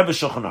the Alter Rebbe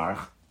Shulchan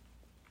Aruch,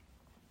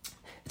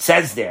 it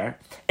says there,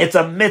 it's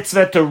a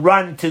mitzvah to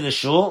run to the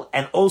shul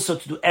and also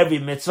to do every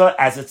mitzvah,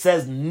 as it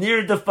says,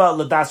 nirdafa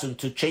ladasun,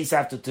 to chase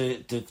after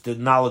to the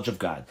knowledge of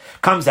God.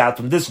 Comes out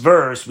from this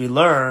verse, we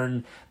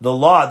learn the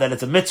law that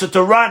it's a mitzvah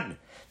to run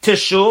to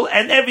shul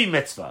and every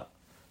mitzvah.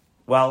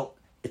 Well,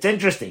 it's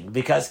interesting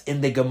because in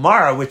the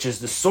Gemara, which is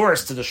the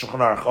source to the Shulchan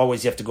Aruch,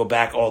 always you have to go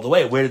back all the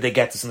way. Where did they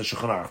get this in the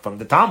Shulchan Aruch? From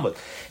the Talmud.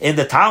 In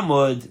the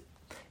Talmud,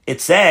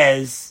 it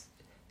says,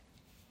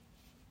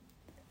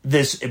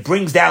 it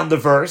brings down the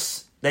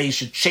verse that you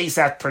should chase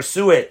out,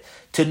 pursue it,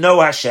 to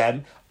know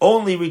Hashem,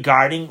 only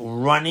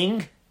regarding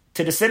running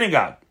to the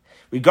synagogue.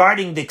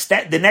 Regarding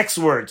the next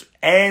words,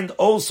 and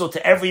also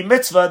to every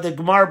mitzvah, the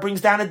Gemara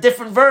brings down a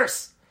different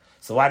verse.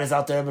 So why does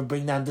Alter Rebbe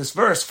bring down this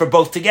verse for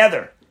both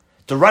together?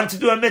 To run to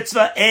do a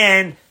mitzvah,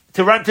 and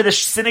to run to the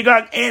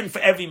synagogue, and for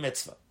every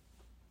mitzvah.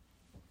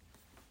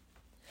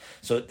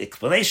 So the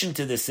explanation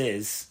to this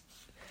is,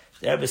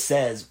 the Rebbe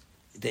says,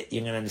 that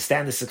you're going to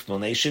understand this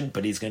explanation,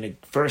 but he's going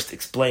to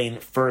explain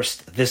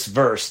this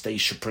verse, that you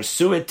should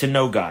pursue it to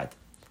know God.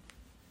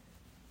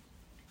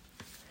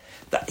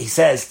 He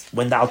says,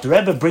 when the Alter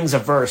Rebbe brings a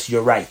verse,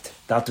 you're right.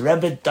 The Alter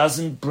Rebbe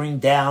doesn't bring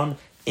down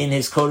in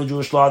his Code of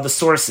Jewish Law the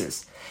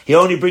sources. He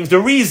only brings the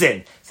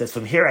reason. He says,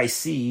 from here I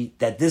see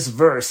that this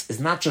verse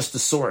is not just the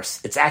source.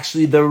 It's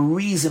actually the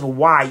reason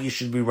why you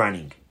should be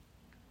running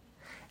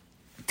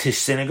to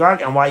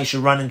synagogue and why you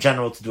should run in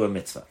general to do a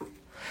mitzvah.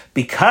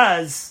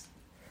 Because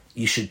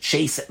you should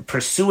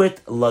pursue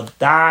it,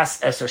 ladas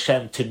es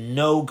Hashem, to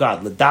know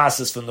God. Ladas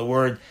is from the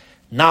word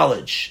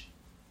knowledge.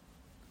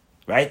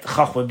 Right?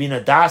 Chachma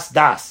bina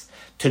das,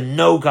 to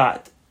know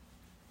God.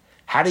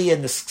 How do you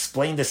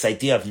explain this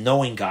idea of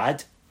knowing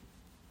God?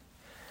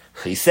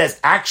 He says,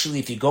 actually,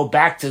 if you go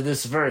back to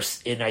this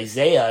verse in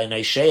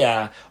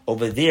Isaiah,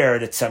 over there,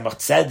 that Tzemach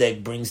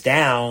Tzedek brings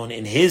down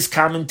in his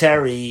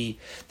commentary,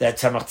 that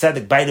Tzemach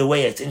Tzedek, by the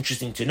way, it's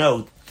interesting to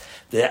note,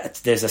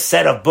 there's a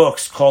set of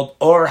books called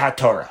Or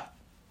HaTorah.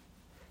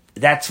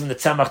 That's from the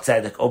Tzemach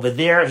Tzedek. Over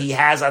there, he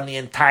has on the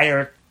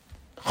entire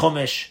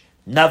Chumash,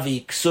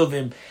 Navi,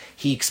 Ksuvim,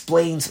 he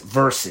explains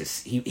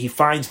verses. He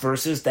finds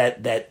verses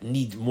that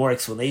need more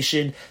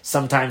explanation.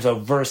 Sometimes a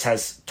verse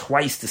has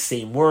twice the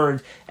same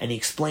word, and he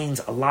explains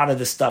a lot of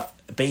the stuff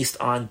based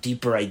on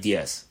deeper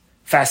ideas.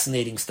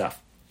 Fascinating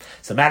stuff.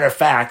 As a matter of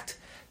fact,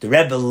 the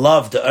Rebbe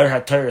loved the Or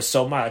HaTorah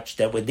so much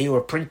that when they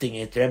were printing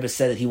it, the Rebbe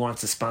said that he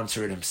wants to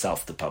sponsor it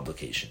himself, the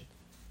publication.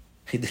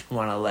 He didn't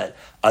want to let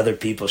other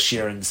people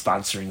share in the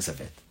sponsorings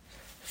of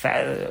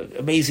it.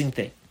 Amazing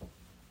thing.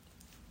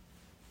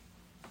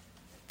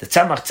 The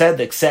Tzemach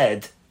Tzedek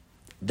said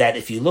that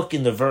if you look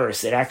in the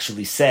verse, it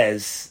actually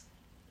says,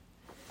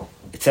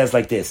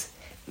 like this,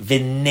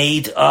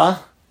 V'neid'a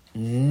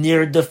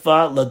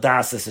nirdafa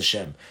ladas es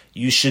Hashem.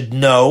 You should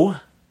know,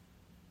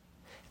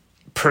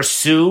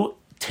 pursue,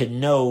 to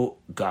know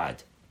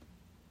God.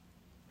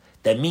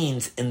 That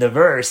means in the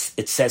verse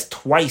it says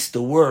twice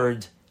the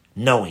word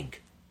knowing,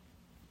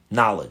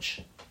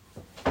 knowledge.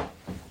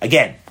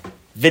 Again,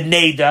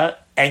 v'neida,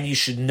 and you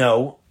should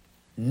know,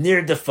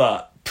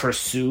 nirdafa,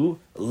 pursue,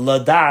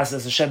 ladas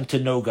as Hashem, to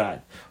know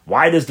God.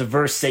 Why does the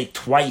verse say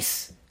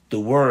twice the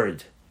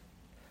word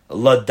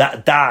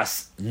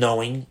ladas,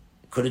 knowing?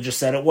 Could have just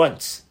said it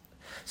once.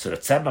 So the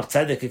Tzemach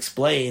Tzedek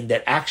explained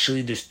that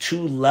actually there's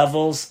two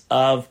levels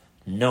of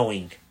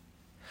knowing.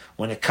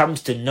 When it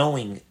comes to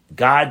knowing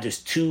God, there's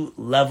two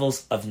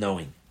levels of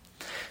knowing.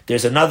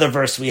 There's another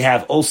verse we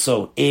have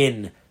also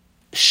in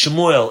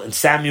Shmuel, in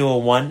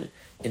Samuel 1,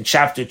 in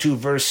chapter 2,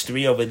 verse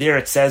 3, over there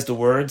it says the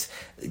words,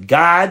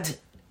 God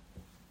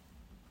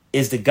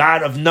is the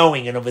God of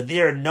knowing, and over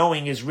there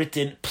knowing is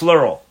written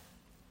plural.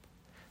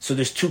 So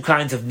there's two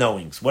kinds of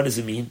knowings. What does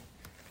it mean?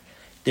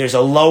 There's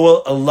a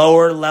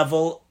lower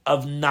level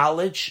of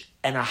knowledge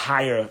and a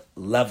higher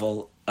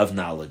level of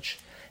knowledge.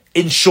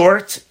 In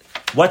short,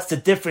 what's the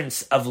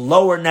difference of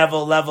lower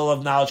level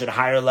of knowledge and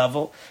higher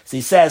level? So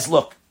he says,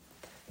 look,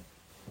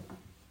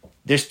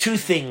 there's two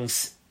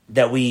things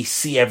that we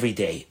see every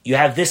day. You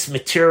have this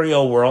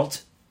material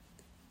world,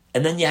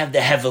 and then you have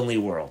the heavenly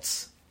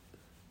worlds.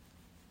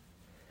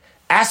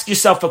 Ask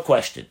yourself a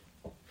question.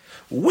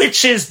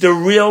 Which is the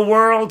real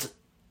world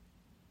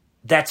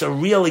that's a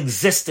real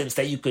existence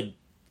that you could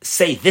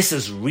say, this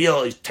is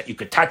real, you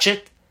could touch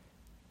it?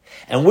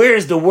 And where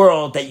is the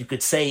world that you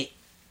could say,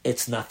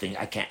 it's nothing,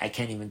 I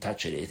can't even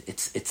touch it.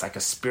 It's like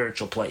a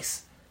spiritual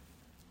place.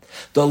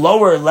 The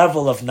lower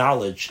level of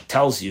knowledge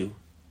tells you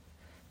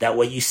that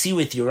what you see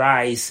with your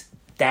eyes,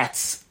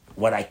 that's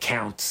what I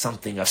count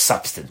something of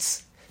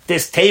substance.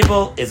 This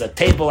table is a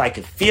table, I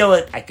can feel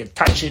it, I can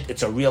touch it,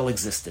 it's a real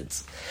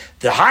existence.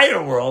 The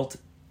higher world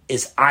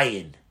is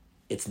ayin.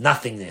 It's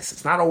nothingness.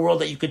 It's not a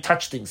world that you could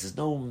touch things. There's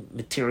no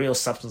material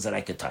substance that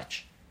I could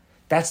touch.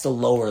 That's the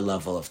lower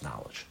level of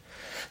knowledge.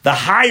 The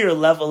higher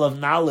level of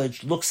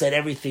knowledge looks at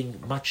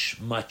everything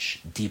much, much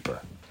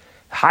deeper.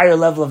 The higher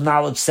level of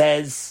knowledge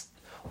says,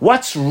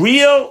 what's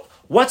real?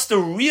 What's the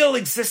real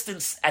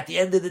existence at the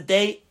end of the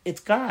day?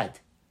 It's God.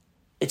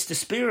 It's the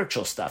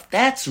spiritual stuff.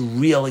 That's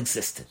real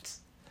existence.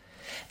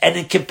 And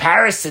in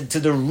comparison to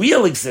the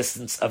real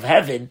existence of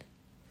heaven,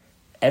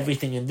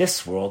 everything in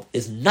this world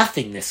is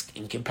nothingness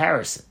in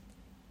comparison.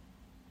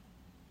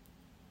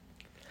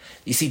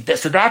 You see,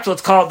 so that's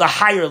what's called the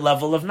higher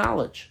level of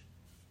knowledge.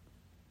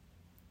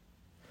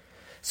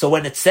 So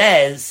when it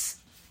says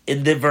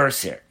in the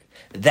verse here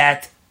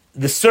that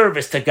the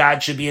service to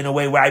God should be in a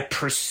way where I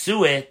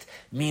pursue it,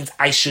 means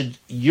I should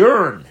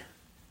yearn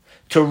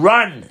to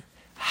run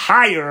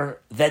higher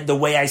than the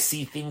way I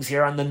see things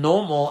here on the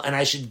normal, and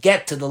I should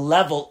get to the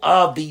level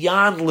of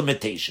beyond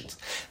limitations.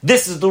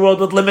 This is the world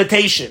with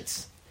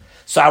limitations.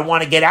 So I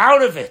want to get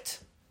out of it.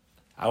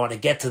 I want to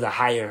get to the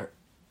higher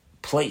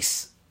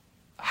place,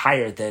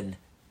 higher than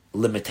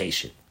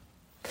limitation.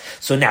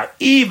 So now,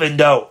 even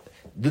though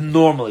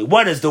normally,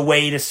 what is the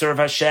way to serve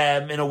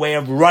Hashem? In a way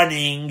of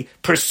running,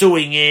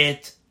 pursuing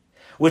it,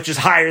 which is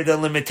higher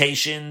than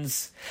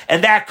limitations.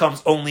 And that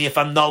comes only if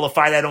I'm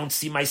nullified. I don't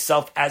see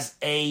myself as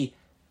a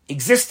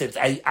existence.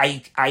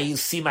 I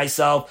see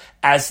myself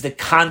as the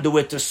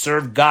conduit to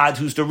serve God,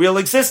 who's the real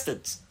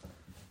existence.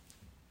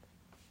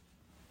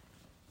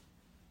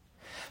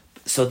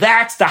 So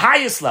that's the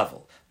highest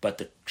level. But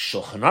the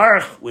Shulchan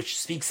Aruch, which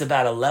speaks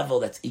about a level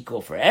that's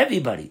equal for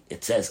everybody,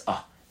 it says,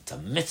 it's a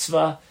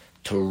mitzvah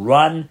to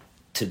run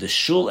to the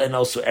shul and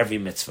also every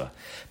mitzvah.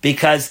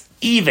 Because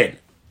even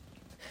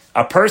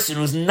a person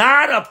who's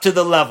not up to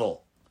the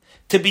level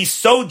to be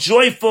so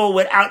joyful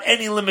without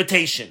any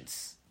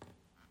limitations,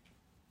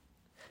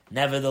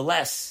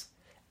 nevertheless,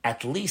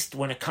 at least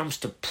when it comes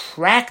to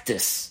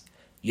practice,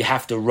 you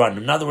have to run.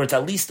 In other words,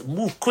 at least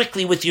move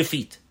quickly with your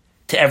feet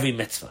to every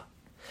mitzvah.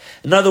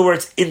 In other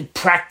words, in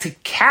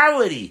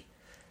practicality,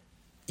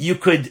 you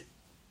could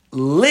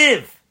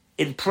live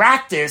in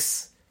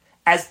practice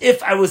as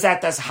if I was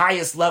at this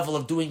highest level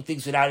of doing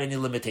things without any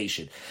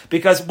limitation.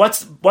 Because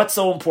what's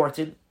so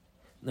important?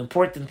 The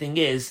important thing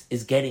is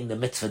getting the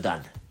mitzvah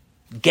done.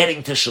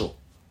 Getting to shul.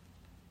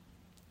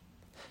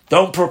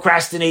 Don't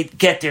procrastinate,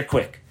 get there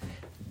quick.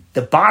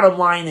 The bottom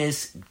line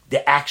is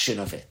the action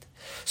of it.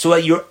 So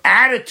your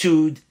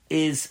attitude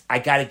is, I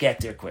got to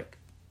get there quick.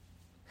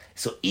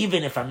 So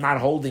even if I'm not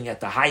holding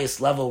at the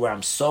highest level where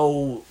I'm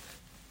so,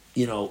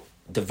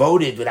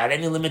 devoted without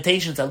any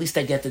limitations, at least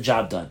I get the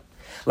job done.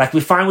 Like we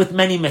find with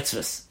many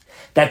mitzvahs,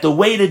 that the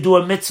way to do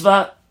a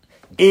mitzvah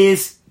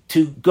is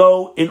to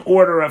go in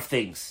order of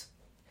things.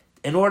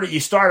 In order, you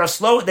start off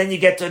slow, then you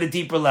get to the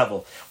deeper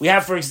level. We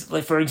have,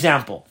 for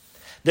example,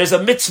 there's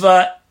a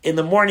mitzvah in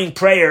the morning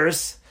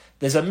prayers,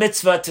 there's a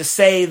mitzvah to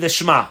say the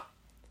Shema,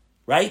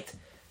 right?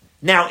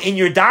 Now, in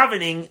your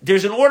davening,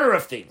 there's an order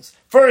of things.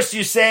 First,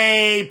 you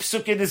say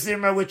Psukei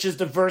D'Zimra, which is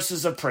the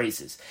verses of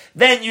praises.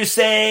 Then you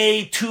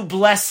say 2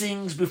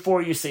 blessings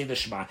before you say the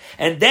Shema.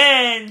 And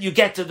then you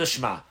get to the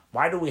Shema.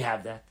 Why do we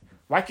have that?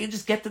 Why can't you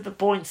just get to the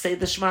point, say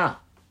the Shema?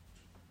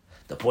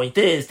 The point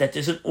is that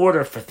there's an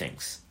order for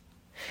things.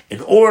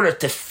 In order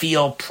to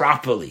feel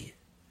properly,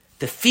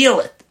 to feel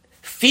it,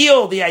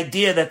 feel the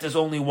idea that there's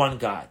only one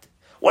God.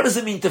 What does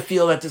it mean to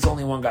feel that there's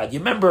only one God? You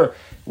remember,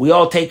 we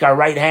all take our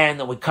right hand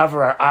and we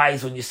cover our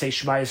eyes when you say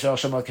Shema Yisrael,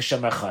 Shema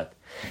Hashem Echad.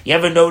 You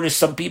ever notice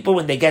some people,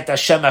 when they get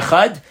Hashem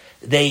Echad,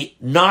 they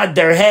nod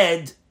their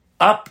head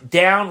up,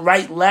 down,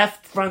 right,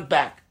 left, front,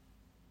 back.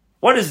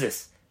 What is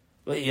this?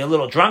 You a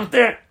little drunk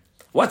there?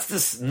 What's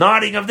this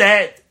nodding of the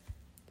head?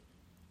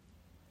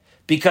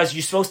 Because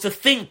you're supposed to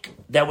think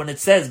that when it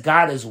says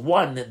God is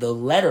one, the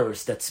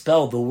letters that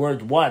spell the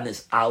word one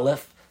is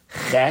Aleph,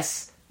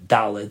 Ches,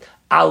 Daled.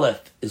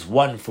 Aleph is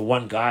one for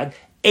one God.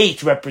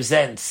 8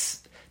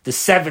 represents the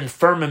 7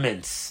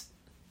 firmaments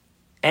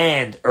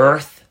and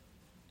earth.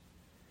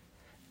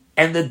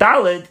 And the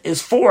Dalet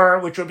is 4,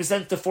 which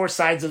represents the 4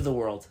 sides of the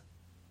world.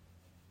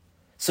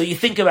 So you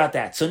think about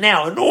that. So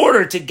now, in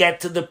order to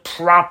get to the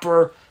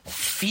proper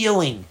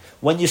feeling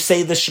when you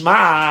say the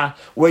Shema,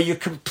 where you're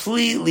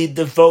completely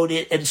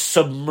devoted and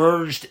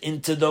submerged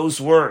into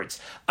those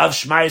words of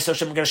Shema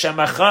Yisrael Hashem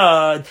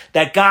Echad,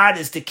 that God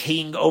is the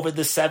king over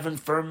the 7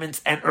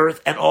 firmaments and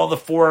earth and all the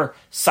 4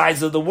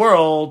 sides of the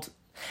world,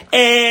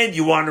 and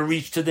you want to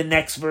reach to the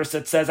next verse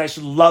that says, I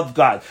should love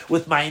God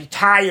with my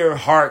entire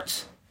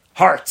hearts,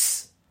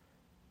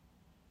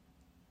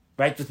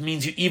 right? Which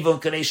means your evil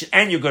inclination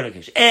and your good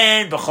inclination.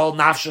 And b'chol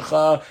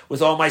nafshecha,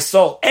 with all my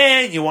soul.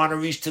 And you want to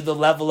reach to the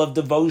level of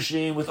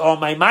devotion with all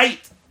my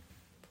might.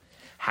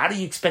 How do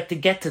you expect to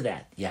get to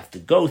that? You have to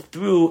go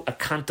through a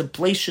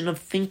contemplation of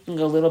thinking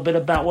a little bit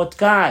about what's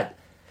God.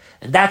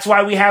 And that's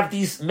why we have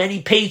these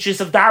many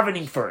pages of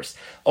davening first.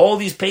 All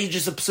these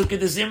pages of Psukei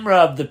de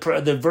Zimra,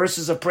 of the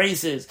verses of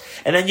praises.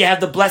 And then you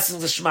have the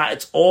blessings of Shema.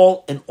 It's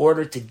all in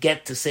order to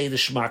get to say the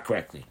Shema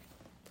correctly.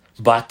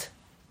 But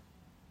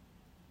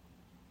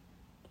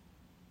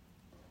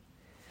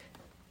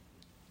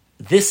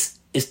this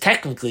is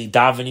technically,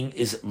 davening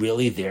is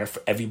really there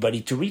for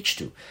everybody to reach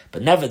to.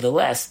 But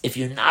nevertheless, if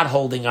you're not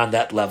holding on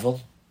that level,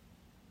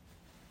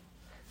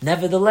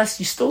 nevertheless,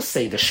 you still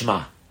say the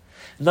Shema.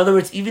 In other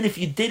words, even if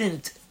you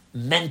didn't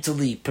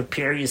mentally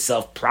prepare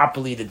yourself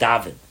properly to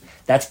daven,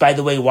 that's, by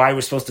the way, why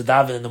we're supposed to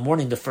daven in the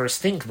morning, the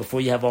first thing,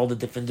 before you have all the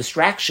different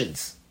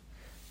distractions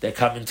that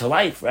come into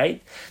life,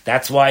 right?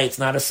 That's why it's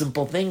not a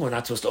simple thing. We're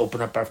not supposed to open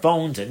up our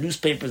phones and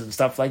newspapers and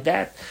stuff like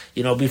that,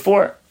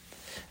 before.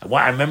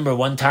 I remember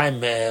one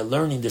time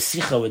learning the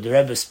Sikha where the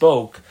Rebbe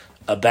spoke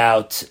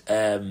about,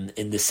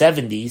 in the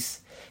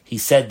 70s, he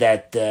said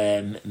that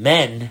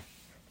men,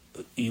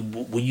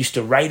 we used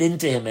to write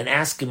into him and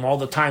ask him all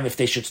the time if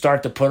they should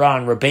start to put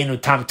on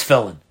Rabbeinu Tam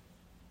tefillin.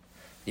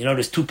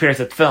 There's 2 pairs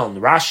of tefillin,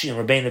 Rashi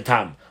and Rabbeinu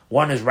Tam.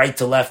 One is right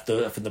to left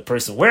for the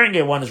person wearing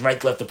it, one is right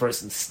to left the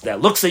person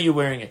that looks at you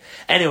wearing it.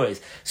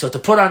 Anyways, so to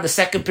put on the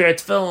second pair of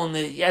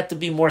tefillin, you have to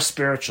be more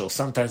spiritual.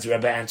 Sometimes the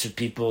Rebbe answered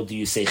people, do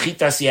you say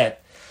chitas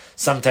yet?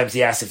 Sometimes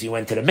he asked if you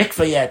went to the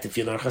mikveh yet, if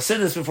you learned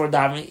Chassidus before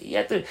davening. You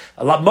have to,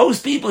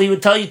 most people, he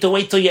would tell you to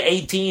wait till you're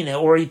 18,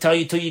 or he'd tell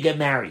you till you get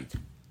married.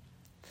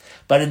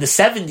 But in the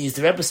 70s,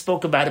 the Rebbe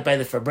spoke about it by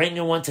the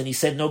Farbrengen once, and he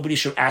said, nobody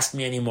should ask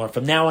me anymore.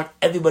 From now on,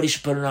 everybody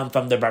should put it on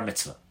from their bar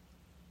mitzvah.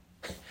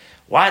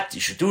 What?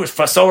 You should do it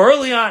so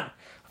early on?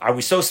 Are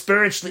we so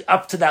spiritually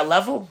up to that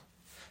level?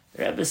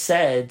 The Rebbe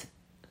said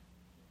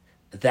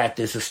that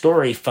there's a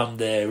story from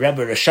the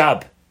Rebbe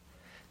Rashab,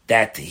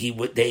 that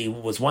they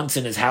was once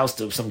in his house,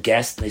 there was some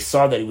guest, and they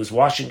saw that he was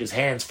washing his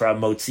hands for a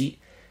motzi,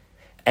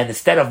 and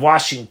instead of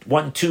washing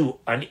 1, 2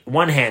 on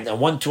one hand and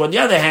 1, 2 on the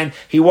other hand,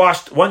 he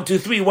washed 1, 2,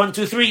 3, 1,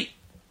 2, 3.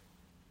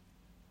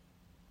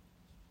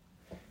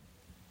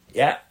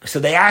 Yeah, so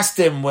they asked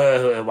him,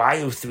 why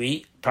you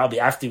 3? Probably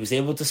after he was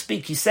able to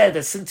speak. He said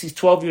that since he's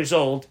 12 years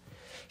old,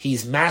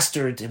 he's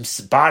mastered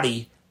his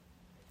body,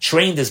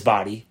 trained his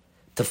body,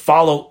 to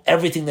follow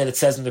everything that it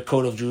says in the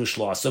code of Jewish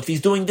law. So if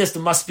he's doing this,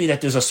 there must be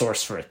that there's a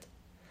source for it.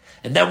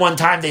 And then one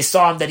time they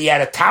saw him that he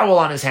had a towel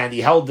on his hand.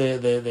 He held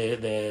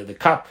the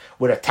cup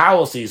with a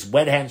towel, so his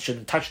wet hand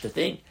shouldn't touch the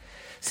thing.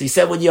 So he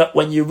said,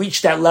 when you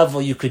reach that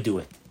level, you could do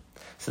it.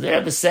 So the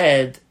Rebbe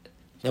said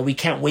that we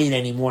can't wait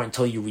anymore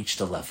until you reach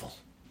the level.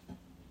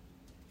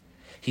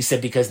 He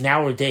said, because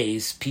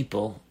nowadays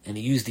people, and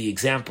he used the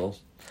example,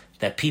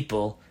 that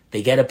people,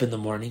 they get up in the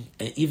morning,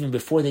 and even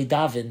before they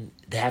daven,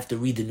 they have to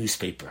read the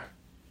newspaper.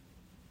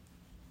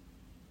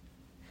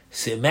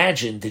 So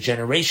imagine the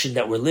generation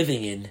that we're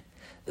living in,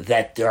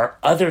 that there are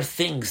other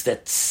things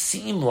that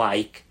seem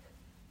like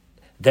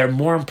they're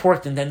more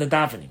important than the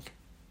davening.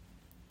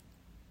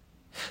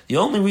 The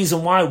only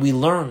reason why we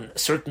learn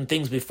certain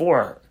things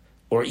before,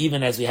 or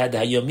even as we had the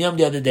Hayom Yom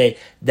the other day,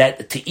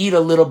 that to eat a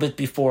little bit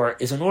before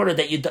is in order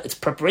that it's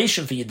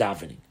preparation for your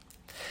davening.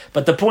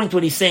 But the point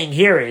what he's saying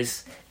here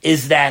is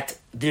that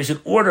there's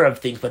an order of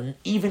things, but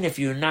even if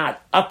you're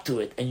not up to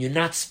it and you're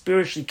not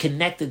spiritually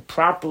connected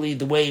properly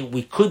the way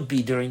we could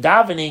be during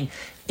davening,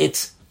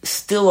 it's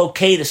still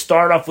okay to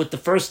start off with the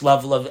first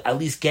level of at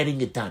least getting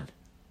it done.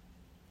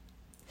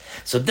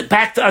 So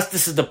back to us,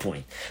 this is the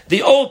point.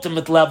 The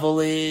ultimate level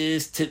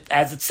is,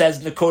 as it says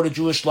in the Code of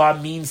Jewish Law,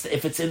 means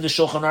if it's in the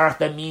Shulchan Aruch,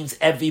 that means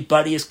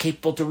everybody is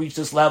capable to reach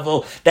this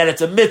level, that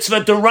it's a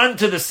mitzvah to run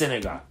to the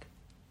synagogue.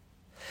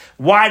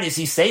 Why does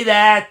he say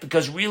that?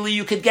 Because really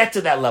you could get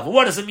to that level.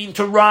 What does it mean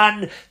to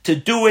run? To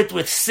do it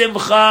with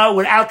simcha,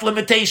 without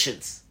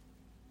limitations.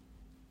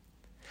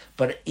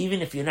 But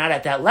even if you're not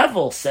at that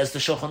level, says the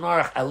Shulchan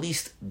Aruch, at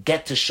least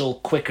get to Shul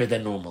quicker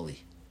than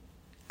normally.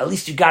 At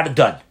least you got it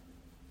done.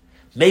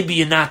 Maybe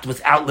you're not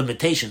without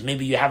limitations.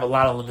 Maybe you have a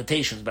lot of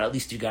limitations, but at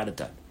least you got it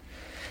done.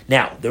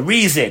 Now, the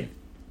reason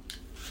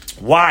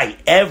why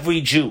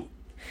every Jew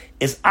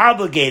is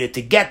obligated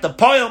to get the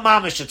poyel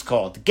mamish, it's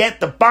called, to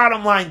get the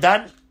bottom line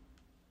done,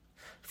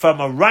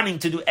 from a running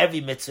to do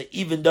every mitzvah,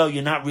 even though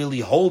you're not really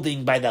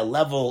holding by that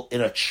level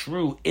in a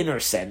true inner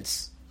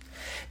sense,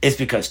 It's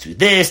because through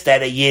this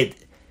that a Yid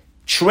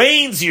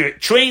trains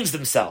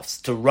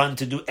themselves to run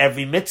to do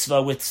every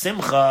mitzvah with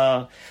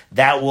simcha.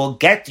 That will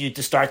get you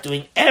to start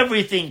doing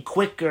everything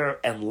quicker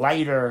and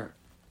lighter,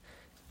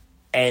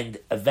 and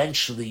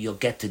eventually you'll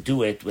get to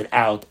do it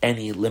without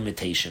any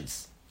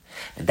limitations.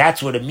 And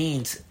that's what it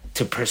means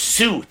to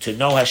pursue, to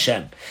know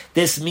Hashem.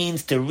 This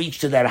means to reach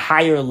to that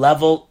higher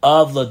level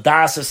of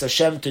Ladas as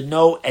Hashem, to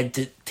know, and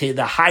to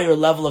the higher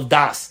level of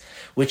Das,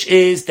 which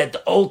is that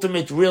the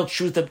ultimate real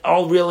truth of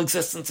all real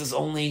existence is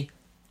only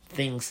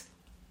things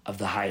of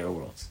the higher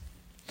worlds.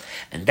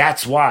 And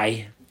that's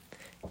why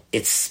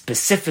it's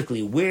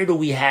specifically, where do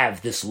we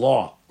have this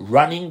law?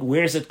 Running,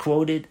 where is it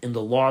quoted? In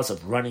the laws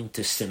of running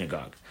to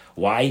synagogue.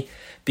 Why?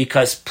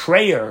 Because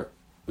prayer,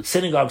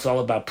 synagogue is all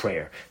about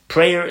prayer.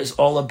 Prayer is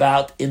all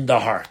about in the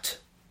heart.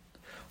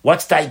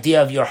 What's the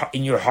idea of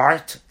in your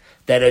heart?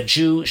 That a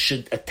Jew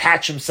should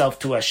attach himself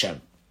to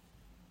Hashem.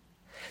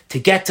 To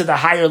get to the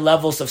higher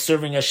levels of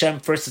serving Hashem,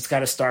 first it's got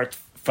to start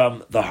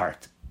from the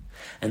heart.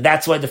 And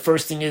that's why the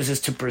first thing is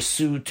to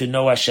pursue, to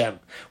know Hashem.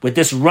 With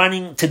this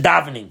running to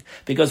davening.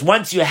 Because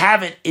once you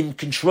have it in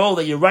control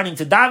that you're running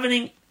to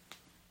davening,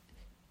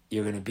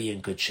 you're going to be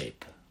in good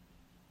shape.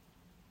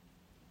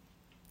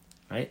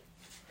 Right?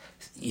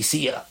 You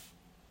see,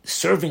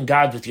 serving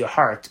God with your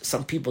heart,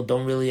 some people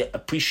don't really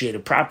appreciate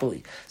it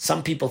properly.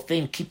 Some people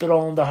think, keep it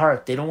all in the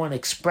heart. They don't want to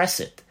express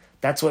it.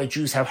 That's why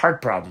Jews have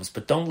heart problems.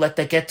 But don't let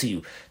that get to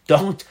you.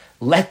 Don't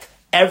let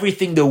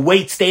everything, the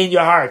weight, stay in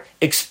your heart.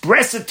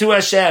 Express it to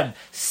Hashem.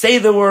 Say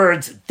the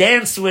words.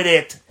 Dance with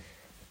it.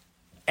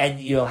 And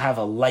you'll have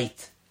a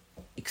light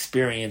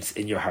experience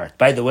in your heart.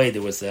 By the way,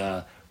 there was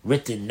a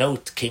written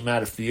note, came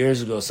out a few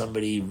years ago.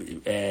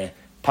 Somebody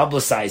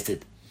publicized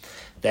it.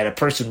 That a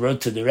person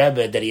wrote to the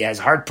Rebbe that he has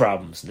heart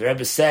problems. The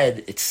Rebbe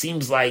said, it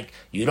seems like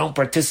you don't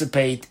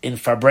participate in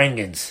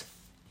Farbrengens.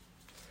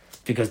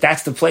 Because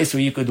that's the place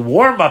where you could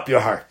warm up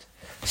your heart.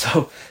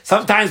 So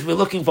sometimes we're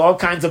looking for all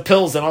kinds of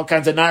pills and all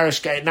kinds of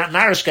narishkeit, not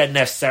narishkeit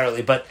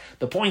necessarily, but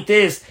the point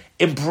is,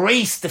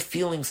 embrace the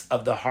feelings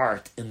of the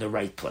heart in the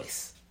right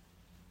place.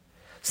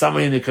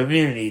 Somebody in the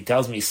community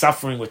tells me he's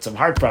suffering with some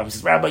heart problems. He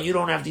says, Rabbi, you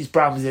don't have these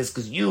problems. It's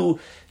because you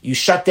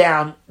shut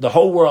down the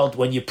whole world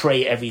when you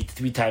pray every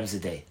 3 times a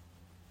day.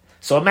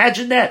 So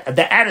imagine that.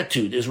 The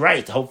attitude is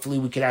right. Hopefully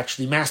we can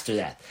actually master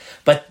that.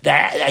 But the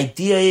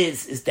idea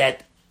is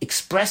that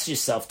express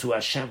yourself to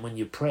Hashem when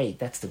you pray.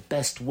 That's the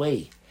best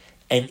way.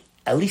 And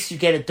at least you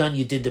get it done.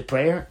 You did the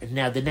prayer. And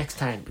now the next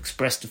time,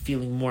 express the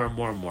feeling more and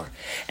more and more.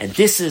 And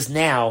this is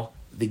now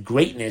the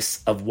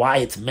greatness of why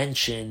it's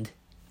mentioned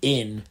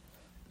in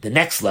the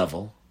next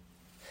level,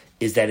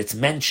 is that it's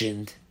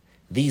mentioned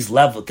this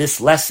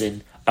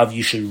lesson of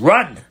you should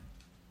run.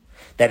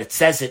 That it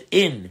says it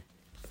in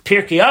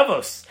pirkei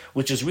avos,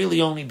 which is really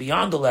only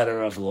beyond the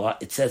letter of the law.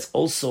 It says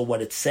also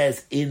what it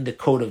says in the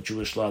code of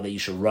Jewish law, that you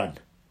should run.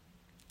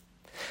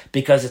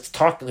 Because it's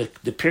talking,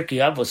 the pirkei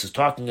avos is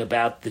talking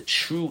about the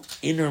true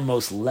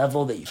innermost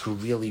level that you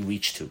could really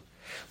reach to,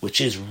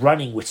 which is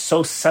running with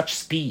such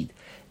speed.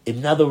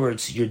 In other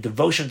words, your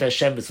devotion to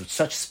Hashem is with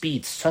such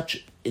speed,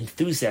 such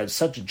enthusiasm,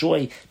 such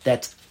joy,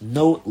 that's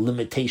no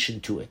limitation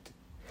to it.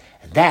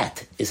 And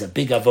that is a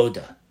big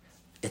avoda.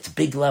 It's a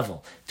big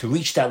level. To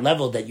reach that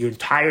level, that your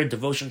entire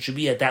devotion should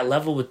be at that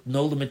level with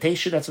no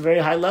limitation, that's a very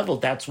high level.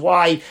 That's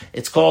why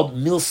it's called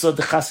Milsa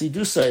de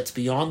Chasidusa. It's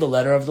beyond the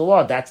letter of the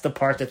law. That's the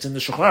part that's in the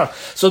Shulchan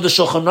Aruch. So the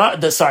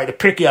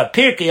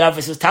Pirkei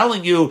Avos is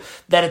telling you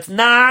that it's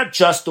not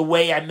just the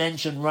way I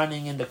mentioned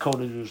running in the code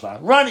of Jewish law.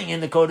 Running in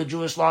the code of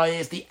Jewish law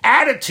is the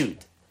attitude.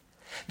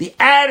 The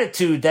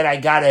attitude that I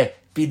gotta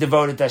be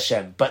devoted to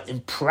Hashem. But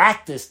in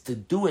practice, to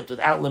do it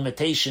without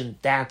limitation,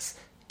 that's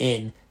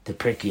in the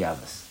Pirkei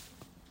Avos.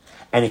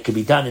 And it can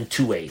be done in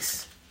 2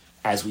 ways.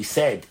 As we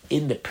said,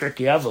 in the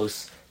Pirkei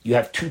Avos, you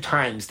have 2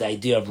 times the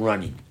idea of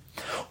running.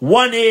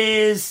 One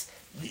is,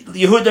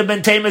 Yehuda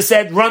ben Tema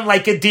said, run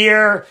like a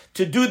deer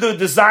to do the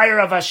desire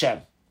of Hashem.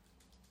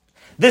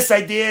 This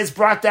idea is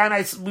brought down,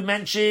 as we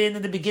mentioned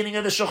in the beginning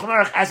of the Shulchan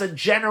Aruch, as a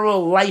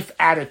general life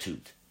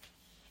attitude.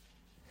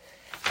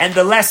 And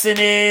the lesson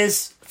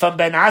is, from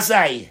Ben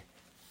Azai,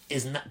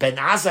 Ben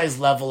Azai's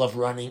level of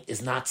running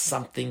is not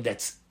something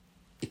that's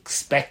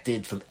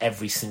expected from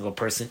every single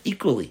person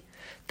equally.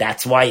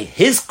 That's why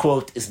his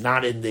quote is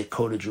not in the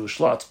code of Jewish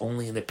law, it's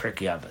only in the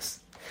Pirkei Avos.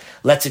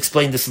 Let's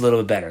explain this a little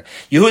bit better.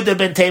 Yehuda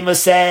ben Tema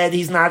said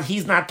he's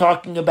not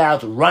talking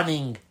about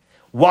running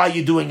while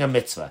you're doing a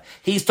mitzvah.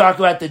 He's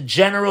talking about the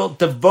general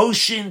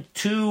devotion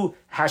to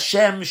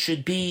Hashem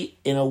should be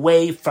in a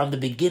way from the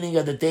beginning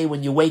of the day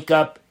when you wake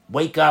up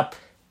with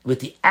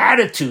the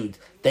attitude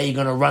that you're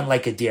going to run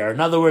like a deer. In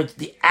other words,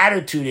 the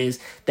attitude is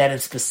that in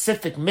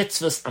specific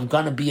mitzvahs, I'm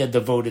going to be a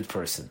devoted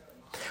person.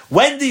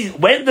 When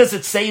does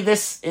it say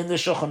this in the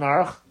Shulchan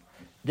Aruch?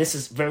 This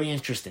is very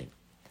interesting.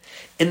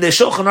 In the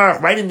Shulchan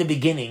Aruch, right in the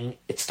beginning,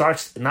 it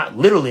starts, not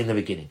literally in the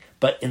beginning,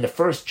 but in the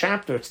first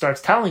chapter, it starts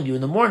telling you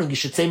in the morning, you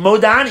should say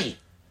Modani.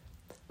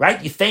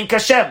 Right? You thank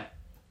Hashem.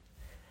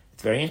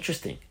 It's very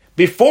interesting.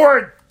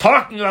 Before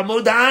talking about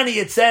Modani,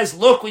 it says,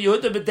 look what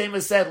Yehuda ben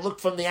Tema said, look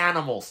from the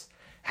animals.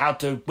 how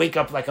to wake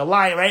up like a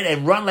lion, right,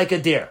 and run like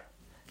a deer.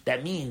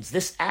 That means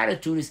this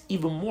attitude is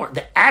even more,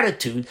 the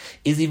attitude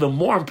is even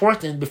more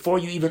important before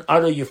you even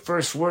utter your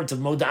first words of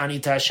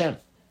Moda'ani to Hashem.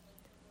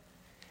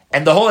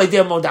 And the whole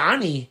idea of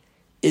Moda'ani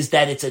is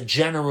that it's a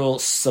general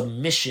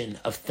submission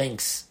of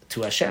thanks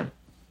to Hashem.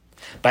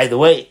 By the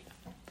way,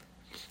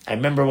 I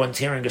remember once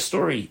hearing a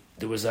story.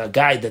 There was a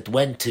guy that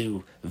went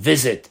to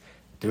visit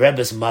the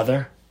Rebbe's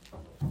mother.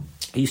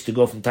 He used to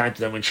go from time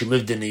to time when she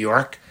lived in New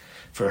York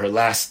for her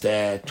last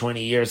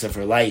 20 years of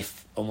her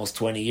life, almost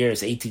 20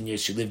 years, 18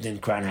 years she lived in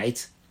Crown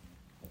Heights,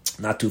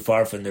 not too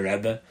far from the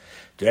Rebbe.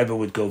 The Rebbe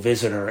would go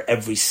visit her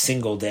every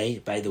single day,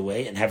 by the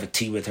way, and have a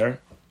tea with her.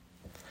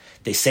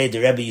 They say the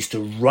Rebbe used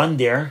to run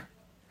there.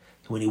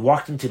 When he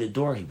walked into the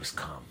door, he was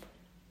calm.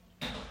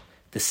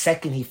 The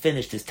second he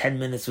finished his 10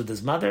 minutes with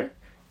his mother,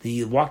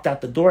 he walked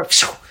out the door,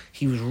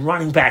 he was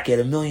running back. He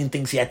had a million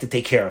things he had to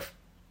take care of.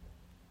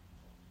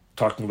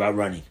 Talking about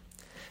running.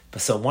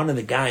 But so one of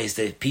the guys,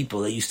 the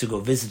people that used to go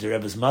visit the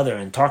Rebbe's mother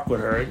and talk with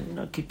her,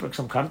 and keep her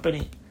some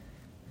company,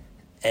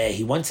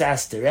 he once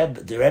asked the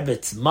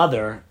Rebbe's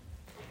mother,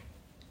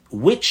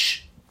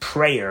 which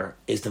prayer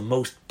is the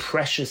most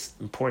precious,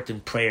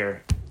 important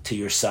prayer to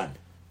your son?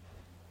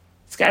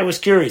 This guy was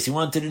curious. He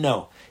wanted to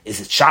know,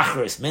 is it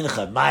Shacharis,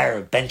 Mincha,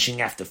 Meir, benching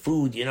after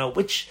food?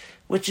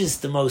 Which is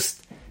the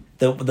most,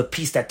 the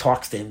piece that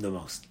talks to him the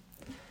most?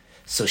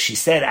 So she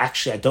said,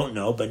 actually, I don't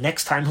know, but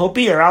next time he'll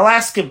be here, I'll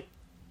ask him.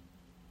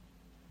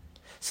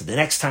 So the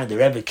next time the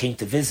Rebbe came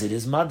to visit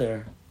his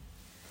mother,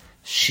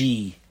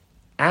 she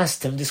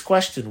asked him this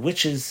question,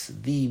 which is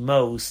the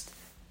most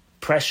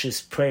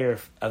precious prayer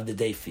of the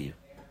day for you?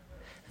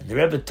 And the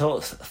Rebbe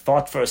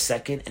thought for a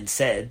second and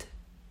said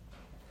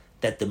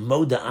that the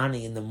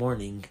Moda'ani in the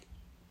morning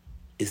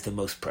is the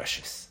most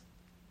precious.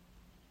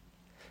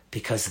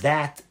 Because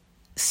that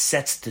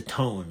sets the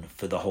tone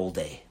for the whole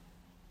day.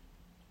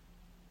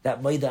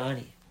 That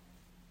Moda'ani.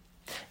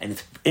 And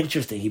it's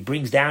interesting, he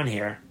brings down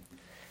here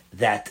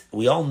that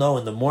we all know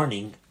in the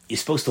morning you're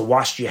supposed to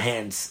wash your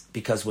hands,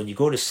 because when you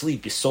go to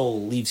sleep, your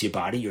soul leaves your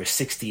body, you're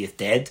 60th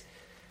dead,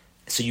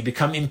 so you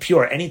become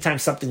impure. Anytime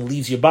something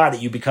leaves your body,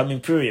 you become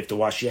impure. You have to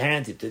wash your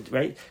hands,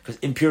 right? Because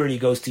impurity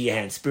goes to your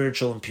hands,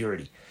 spiritual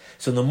impurity.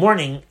 So in the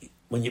morning,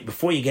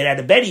 before you get out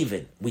of bed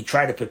even, we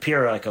try to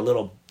prepare like a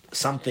little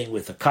something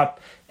with a cup,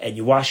 and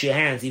you wash your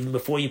hands even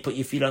before you put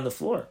your feet on the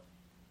floor.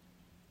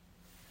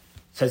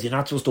 It says you're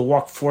not supposed to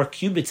walk 4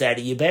 cubits out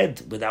of your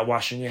bed without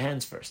washing your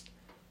hands first.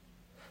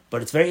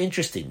 But it's very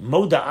interesting.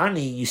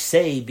 Moda'ani, you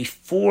say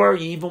before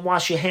you even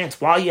wash your hands,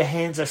 while your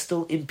hands are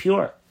still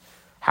impure.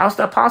 How's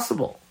that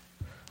possible?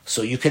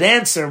 So you could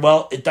answer,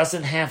 well, it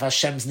doesn't have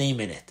Hashem's name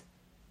in it.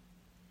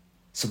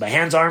 So my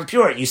hands are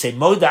impure. You say,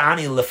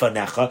 Moda'ani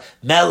lefanecha,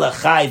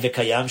 melechai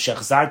v'kayam,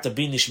 shechzarta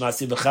bi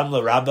nishmasi b'chem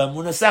l'rabba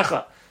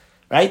munasecha.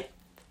 Right?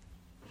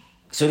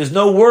 So there's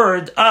no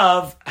word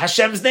of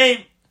Hashem's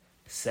name.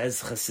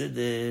 Says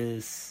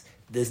Chassidus,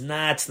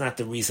 it's not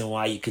the reason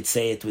why you could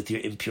say it with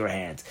your impure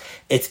hands.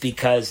 It's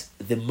because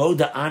the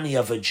Moda'ani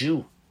of a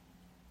Jew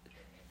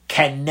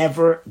can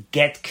never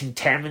get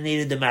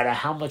contaminated, no matter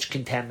how much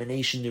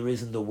contamination there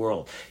is in the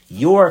world.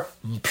 Your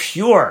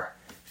pure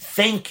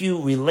thank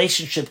you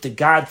relationship to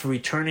God for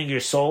returning your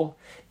soul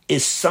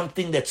is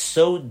something that's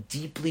so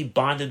deeply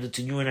bonded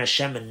between you and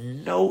Hashem,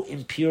 and no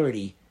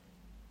impurity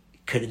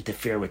could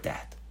interfere with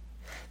that.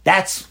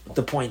 That's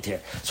the point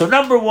here. So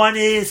number one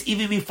is,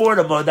 even before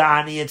the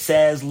Moda'ani, it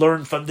says,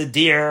 learn from the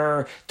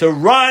deer, to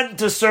run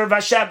to serve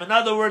Hashem. In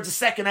other words, the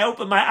second I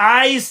open my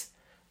eyes,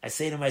 I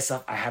say to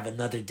myself, I have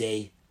another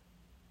day.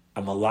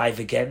 I'm alive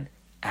again.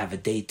 I have a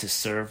day to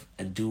serve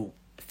and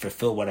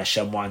fulfill what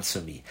Hashem wants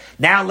from me.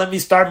 Now let me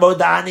start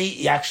Moda'ani.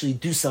 You actually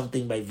do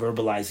something by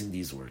verbalizing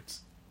these words.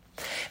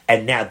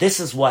 And now this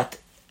is what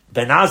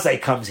Ben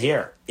Azai comes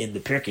here in the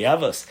Pirkei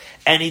Avos,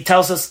 and he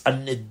tells us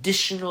an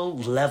additional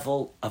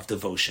level of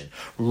devotion.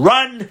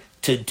 Run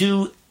to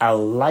do a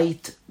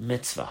light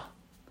mitzvah.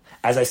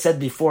 As I said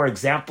before,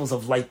 examples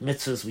of light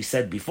mitzvahs we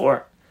said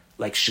before,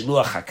 like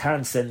Shiluach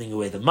Hakan, sending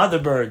away the mother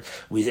bird,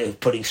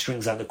 putting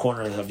strings on the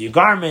corners of your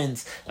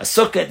garments, a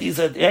sukkah, these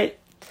are, right?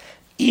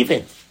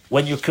 Even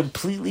when you're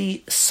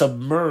completely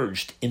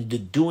submerged in the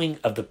doing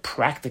of the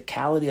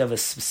practicality of a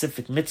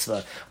specific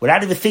mitzvah,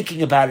 without even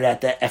thinking about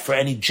it for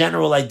any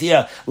general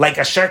idea, like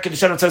Asher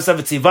Kedushan Tzavanu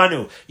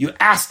Tzivanu, you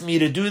asked me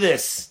to do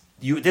this.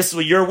 This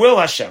is your will,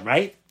 Hashem,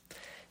 right?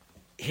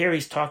 Here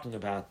he's talking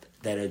about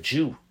that a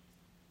Jew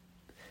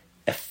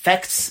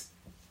affects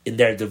in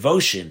their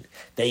devotion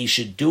that you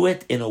should do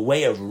it in a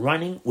way of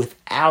running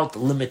without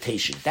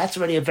limitation. That's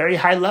already a very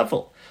high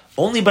level.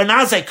 Only Ben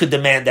Azai could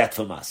demand that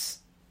from us.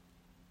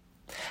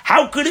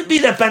 How could it be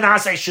that Ben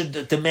Azai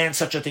should demand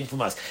such a thing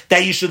from us?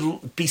 That you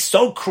should be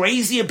so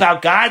crazy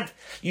about God?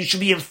 You should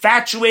be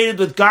infatuated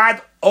with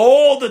God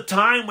all the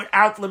time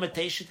without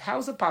limitation? How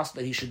is it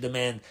possible that he should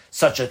demand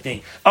such a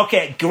thing?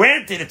 Okay,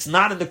 granted, it's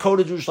not in the Code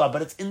of Jewish law,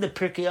 but it's in the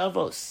Pirkei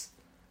Avos,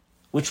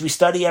 which we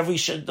study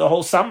the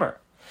whole summer.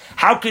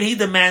 How could he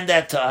demand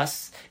that to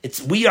us?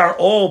 We are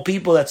all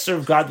people that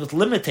serve God with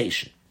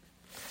limitation.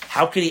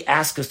 How could he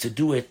ask us to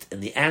do it?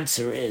 And the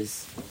answer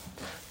is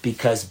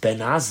because Ben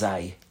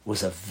Azai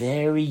was a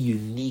very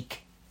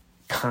unique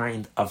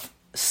kind of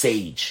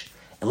sage.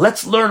 And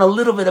let's learn a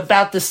little bit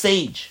about the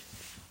sage.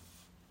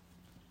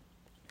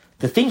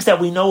 The things that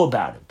we know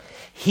about him.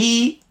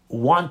 He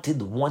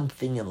wanted one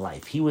thing in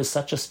life. He was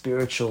such a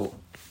spiritual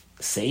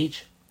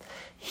sage.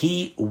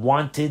 He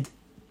wanted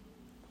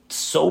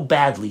so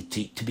badly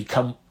to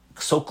become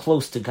so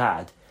close to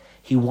God.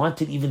 He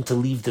wanted even to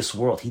leave this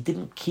world. He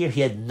didn't care.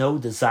 He had no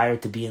desire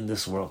to be in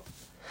this world.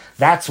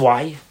 That's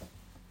why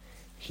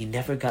he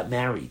never got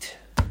married.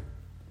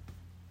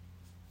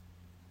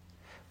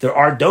 There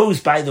are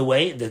those, by the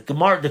way,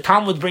 the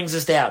Talmud brings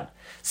us down.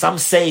 Some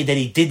say that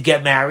he did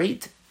get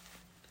married,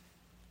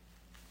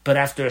 but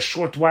after a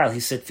short while he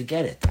said,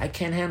 forget it. I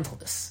can't handle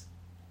this.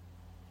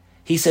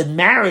 He said,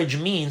 marriage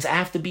means I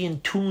have to be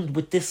in tune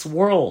with this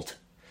world.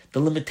 The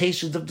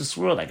limitations of this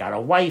world. I got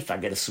a wife. I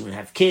got to soon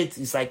have kids.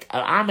 He's like,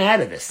 I'm out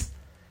of this.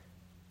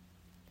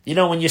 You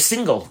know, when you're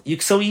single,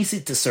 it's so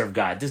easy to serve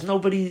God. There's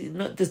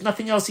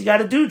nothing else you got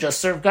to do. Just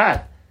serve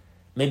God.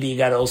 Maybe you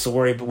got to also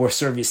worry about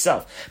serve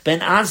yourself. Ben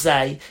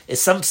Azai,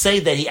 some say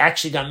that he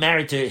actually got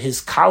married to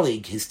his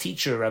colleague, his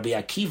teacher, Rabbi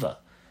Akiva,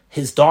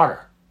 his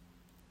daughter.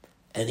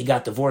 And he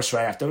got divorced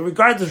right after.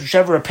 Regardless of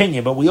whichever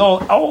opinion, but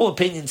all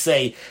opinions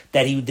say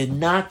that he did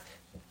not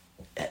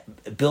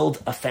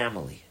build a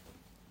family.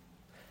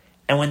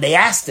 And when they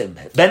asked him,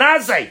 Ben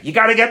Azai, you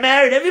got to get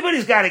married.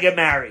 Everybody's got to get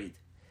married.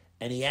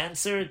 And he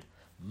answered,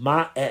 he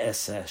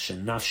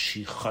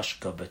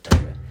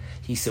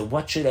said,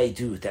 what should I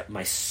do that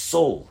my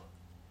soul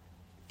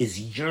is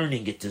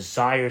yearning, it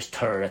desires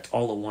Torah, that's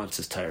all it wants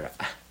is Torah.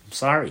 I'm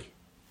sorry.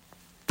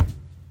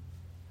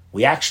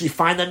 We actually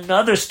find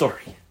another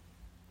story.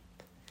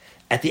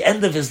 At the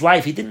end of his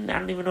life, I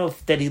don't even know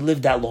that he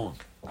lived that long.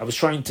 I was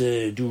trying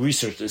to do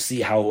research to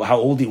see how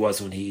old he was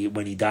when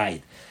he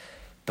died.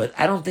 But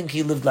I don't think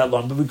he lived that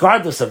long. But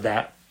regardless of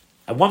that,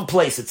 at one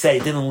place it said he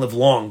didn't live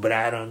long, but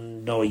I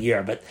don't know a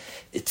year. But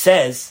it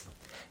says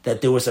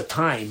that there was a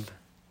time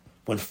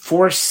when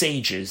 4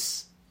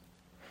 sages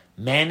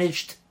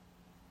managed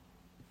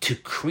to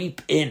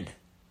creep in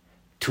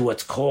to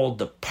what's called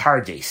the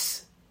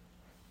Pardes.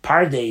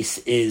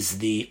 Pardes is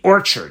the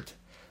orchard,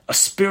 a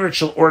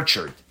spiritual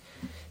orchard.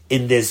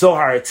 In the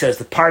Zohar it says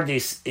the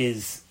Pardes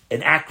is an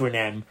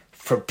acronym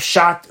for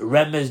Pshat,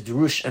 Remez,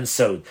 Drush, and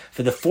Sod,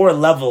 for the 4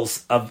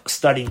 levels of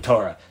studying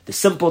Torah. The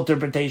simple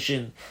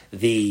interpretation,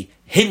 the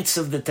hints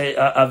of it,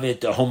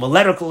 the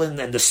homiletical,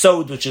 and the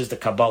Sod, which is the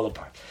Kabbalah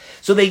part.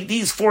 So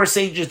these 4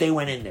 sages, they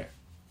went in there.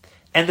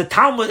 And the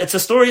Talmud, it's a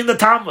story in the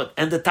Talmud,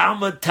 and the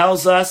Talmud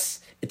tells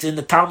us, it's in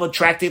the Talmud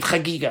Tractate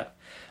Chagiga,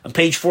 on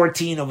page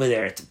 14 over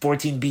there, it's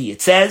 14b,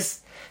 it says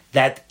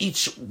that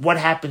what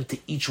happened to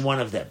each one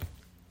of them.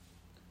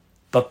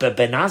 But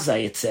Ben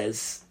Azai, it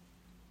says,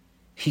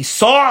 he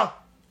saw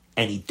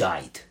and he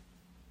died.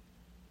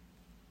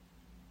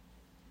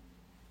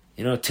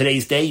 You know,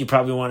 today's day, you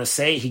probably want to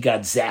say he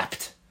got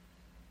zapped.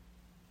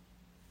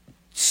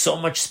 So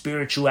much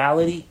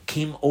spirituality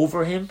came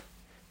over him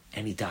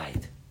and he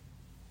died.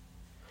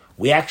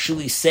 We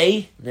actually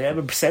say, the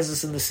Rebbe says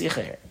this in the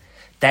Sikha here,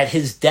 that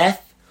his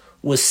death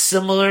was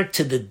similar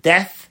to the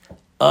death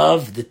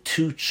of the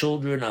 2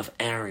 children of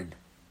Aaron.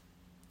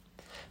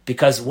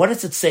 Because what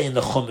does it say in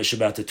the Chumash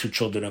about the 2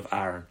 children of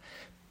Aaron?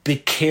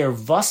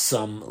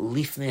 Bekervasam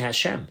lifnei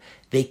Hashem.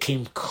 They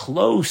came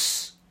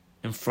close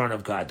in front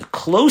of God. The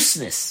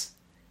closeness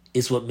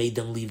is what made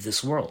them leave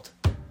this world.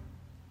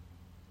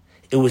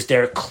 It was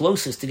their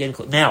closest to getting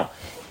close. Now,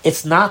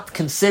 it's not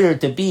considered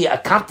to be a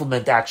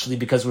compliment, actually,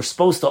 because we're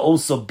supposed to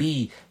also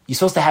you're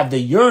supposed to have the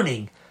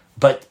yearning,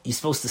 but you're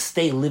supposed to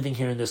stay living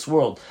here in this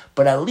world.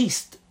 But at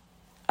least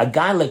a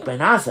guy like Ben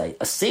Azai,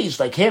 a sage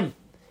like him,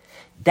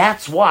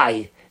 that's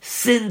why,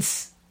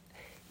 since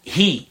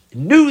he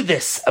knew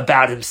this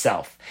about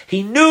himself,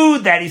 he knew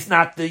that he's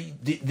not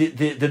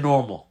the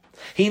normal.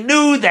 He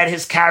knew that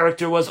his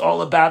character was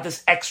all about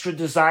this extra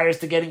desires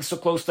to getting so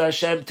close to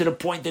Hashem to the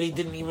point that he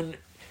didn't even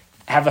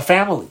have a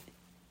family.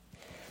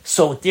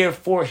 So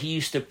therefore he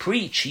used to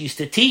preach, he used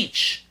to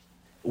teach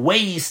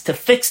ways to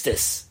fix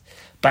this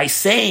by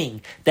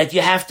saying that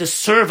you have to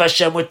serve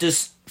Hashem with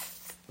this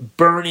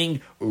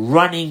burning,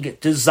 running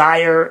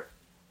desire.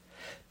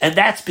 And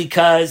that's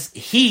because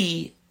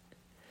he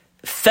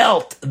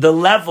felt the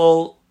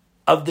level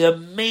of the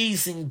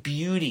amazing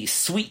beauty,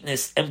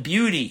 sweetness, and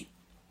beauty.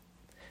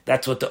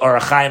 That's what the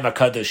Orach Chaim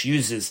HaKadosh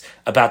uses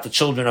about the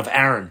children of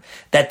Aaron.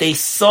 That they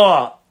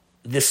saw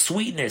the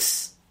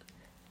sweetness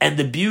and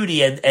the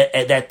beauty, and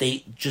that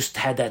they just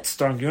had that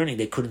strong yearning.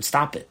 They couldn't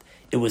stop it.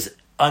 It was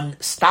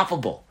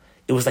unstoppable.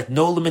 It was like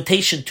no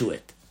limitation to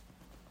it.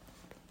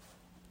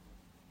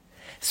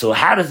 So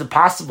how is it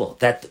possible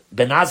that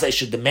Ben Azai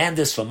should demand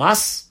this from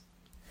us?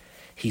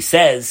 He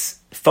says,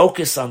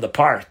 focus on the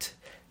part.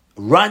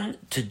 Run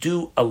to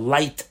do a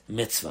light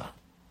mitzvah.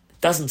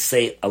 It doesn't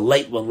say a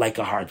light one like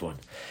a hard one.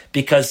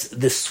 Because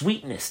the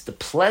sweetness, the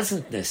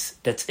pleasantness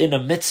that's in a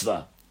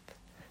mitzvah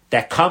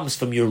that comes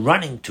from your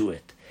running to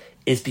it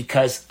is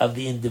because of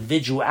the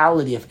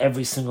individuality of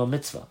every single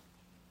mitzvah.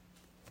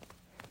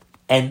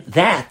 And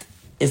that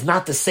is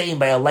not the same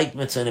by a light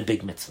mitzvah and a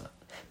big mitzvah.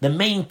 The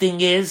main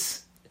thing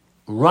is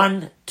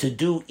run to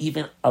do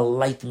even a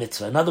light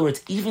mitzvah. In other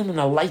words, even in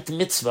a light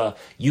mitzvah,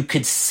 you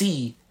could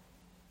see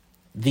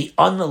the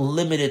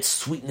unlimited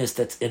sweetness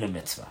that's in a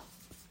mitzvah.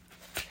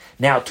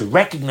 Now, to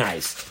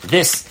recognize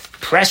this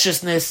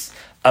preciousness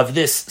of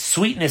this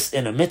sweetness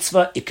in a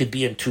mitzvah, it could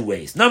be in two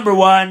ways. Number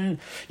one,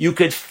 you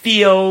could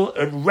feel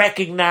and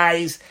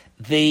recognize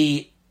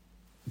the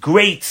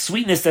great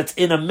sweetness that's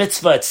in a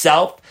mitzvah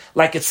itself.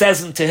 Like it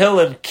says in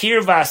Tehillim,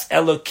 Kirvas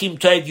Elokim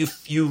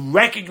Tov, you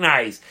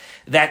recognize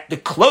that the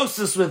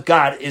closest with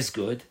God is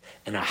good,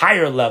 and a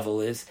higher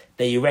level is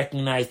that you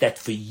recognize that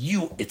for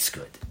you it's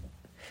good.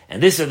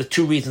 And these are the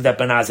two reasons that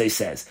Benazai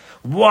says.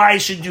 Why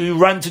should you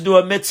run to do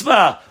a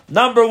mitzvah?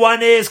 Number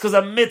one is because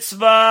a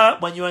mitzvah,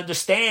 when you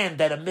understand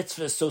that a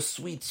mitzvah is so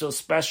sweet, so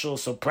special,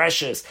 so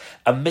precious,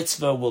 a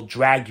mitzvah will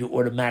drag you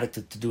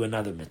automatically to do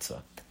another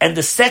mitzvah. And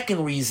the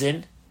second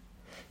reason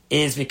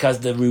is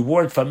because the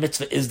reward for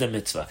mitzvah is the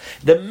mitzvah.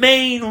 The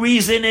main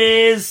reason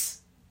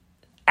is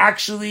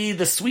actually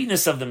the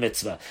sweetness of the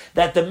mitzvah.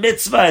 That the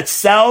mitzvah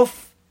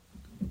itself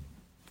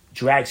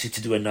drags you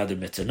to do another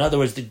mitzvah. In other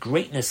words, the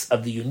greatness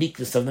of the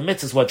uniqueness of the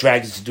mitzvah is what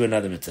drags you to do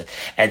another mitzvah.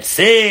 And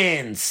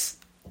since,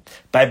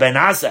 by Ben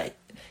Azai,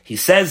 he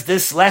says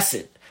this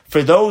lesson,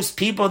 for those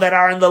people that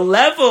are on the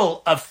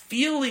level of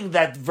feeling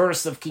that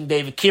verse of King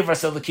David,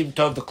 Kivras Elokim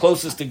Tov, the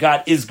closest to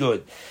God is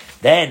good,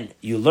 then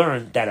you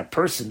learn that a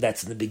person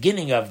that's in the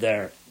beginning of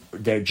their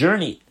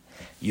journey,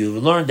 you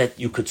learn that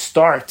you could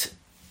start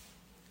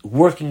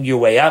working your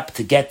way up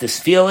to get this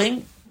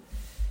feeling.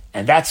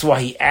 And that's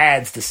why he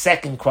adds the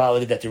second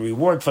quality, that the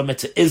reward for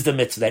mitzvah is the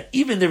mitzvah. That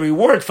even the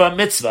reward for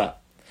mitzvah,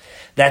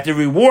 that the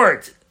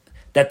reward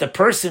that the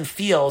person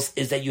feels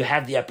is that you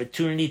have the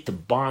opportunity to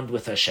bond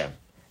with Hashem.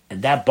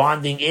 And that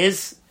bonding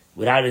is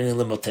without any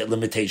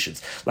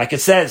limitations. Like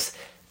it says,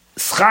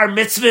 Schar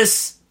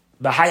mitzvahs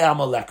b'haya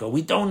amaleka.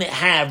 We don't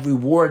have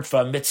reward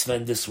for a mitzvah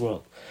in this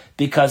world,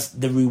 because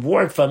the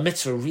reward for a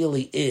mitzvah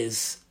really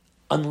is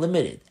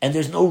unlimited. And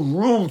there's no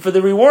room for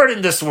the reward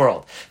in this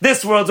world.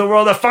 This world's a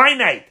world of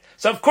finite.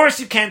 So of course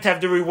you can't have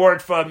the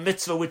reward for a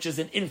mitzvah, which is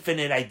an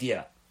infinite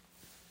idea.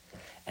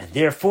 And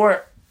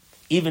therefore,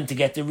 even to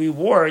get the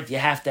reward, you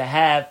have to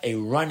have a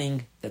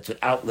running that's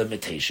without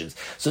limitations.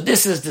 So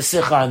this is the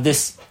sikha on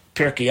this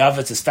pirkei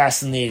avos. It's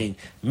fascinating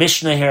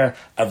Mishnah here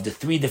of the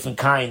three different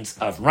kinds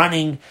of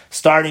running,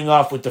 starting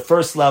off with the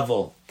first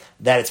level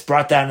that it's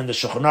brought down in the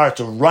Shulchan Aruch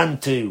to run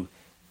to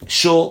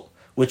Shul,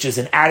 which is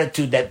an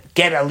attitude that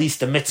get at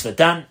least a mitzvah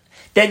done.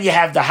 Then you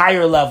have the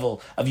higher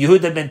level of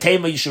Yehuda ben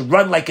Tema, you should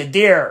run like a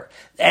deer.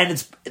 And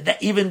it's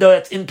even though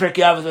it's in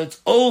Pirkei Avos,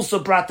 it's also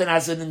brought in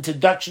as an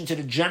introduction to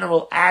the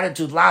general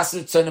attitude,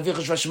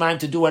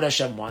 to do what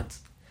Hashem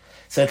wants.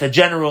 So it's a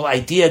general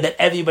idea that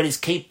everybody's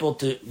capable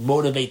to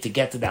motivate to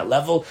get to that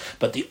level.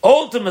 But the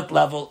ultimate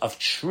level of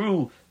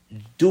true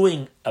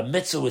doing a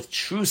mitzvah with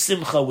true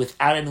simcha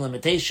without any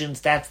limitations,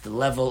 that's the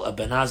level of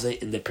Ben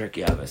Azai in the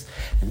Pirkei Avos.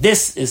 And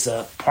this is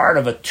a part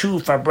of a two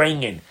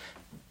Farbrengen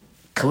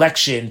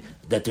collection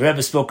that the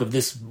Rebbe spoke of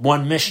this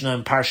one Mishnah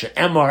in Parsha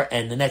Emor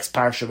and the next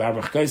Parsha of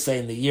Aruch Kosei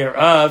in the year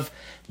of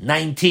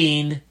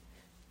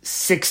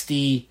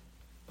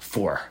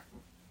 1964.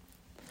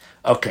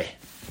 Okay.